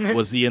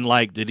 Was he in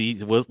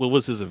what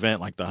was his event?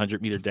 Like the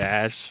 100-meter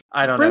dash?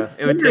 I don't know.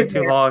 It would take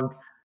too long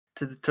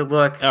to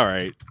look. All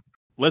right.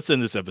 Let's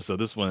end this episode.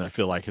 This one I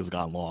feel like has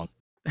gone long.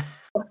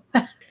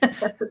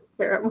 That's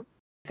terrible.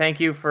 Thank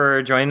you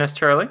for joining us,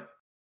 Charlie.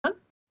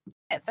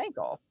 Yeah, thank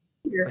all.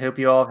 I hope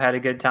you all have had a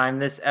good time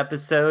this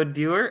episode,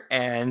 viewer.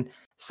 And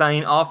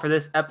signing off for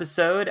this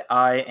episode,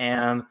 I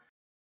am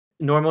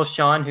Normal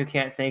Sean, who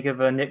can't think of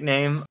a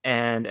nickname,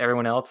 and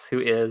everyone else who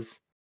is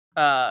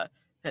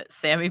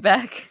Sammy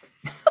back.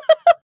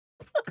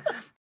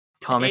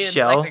 Thomas Ian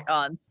Shell.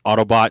 Secticon.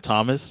 Autobot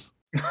Thomas.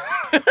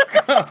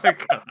 Oh my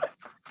God.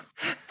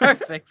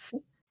 Perfect.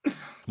 I'm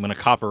gonna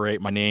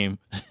copyright my name.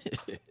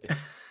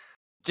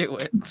 Do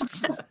it.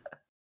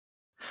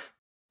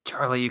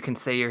 Charlie, you can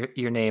say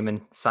your name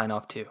and sign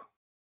off too.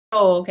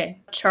 Oh,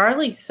 okay.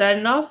 Charlie,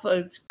 signing off.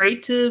 It's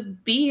great to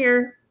be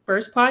here.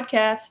 First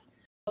podcast.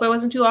 Hope I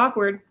wasn't too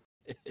awkward.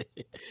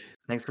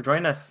 Thanks for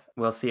joining us.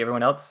 We'll see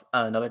everyone else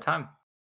another time.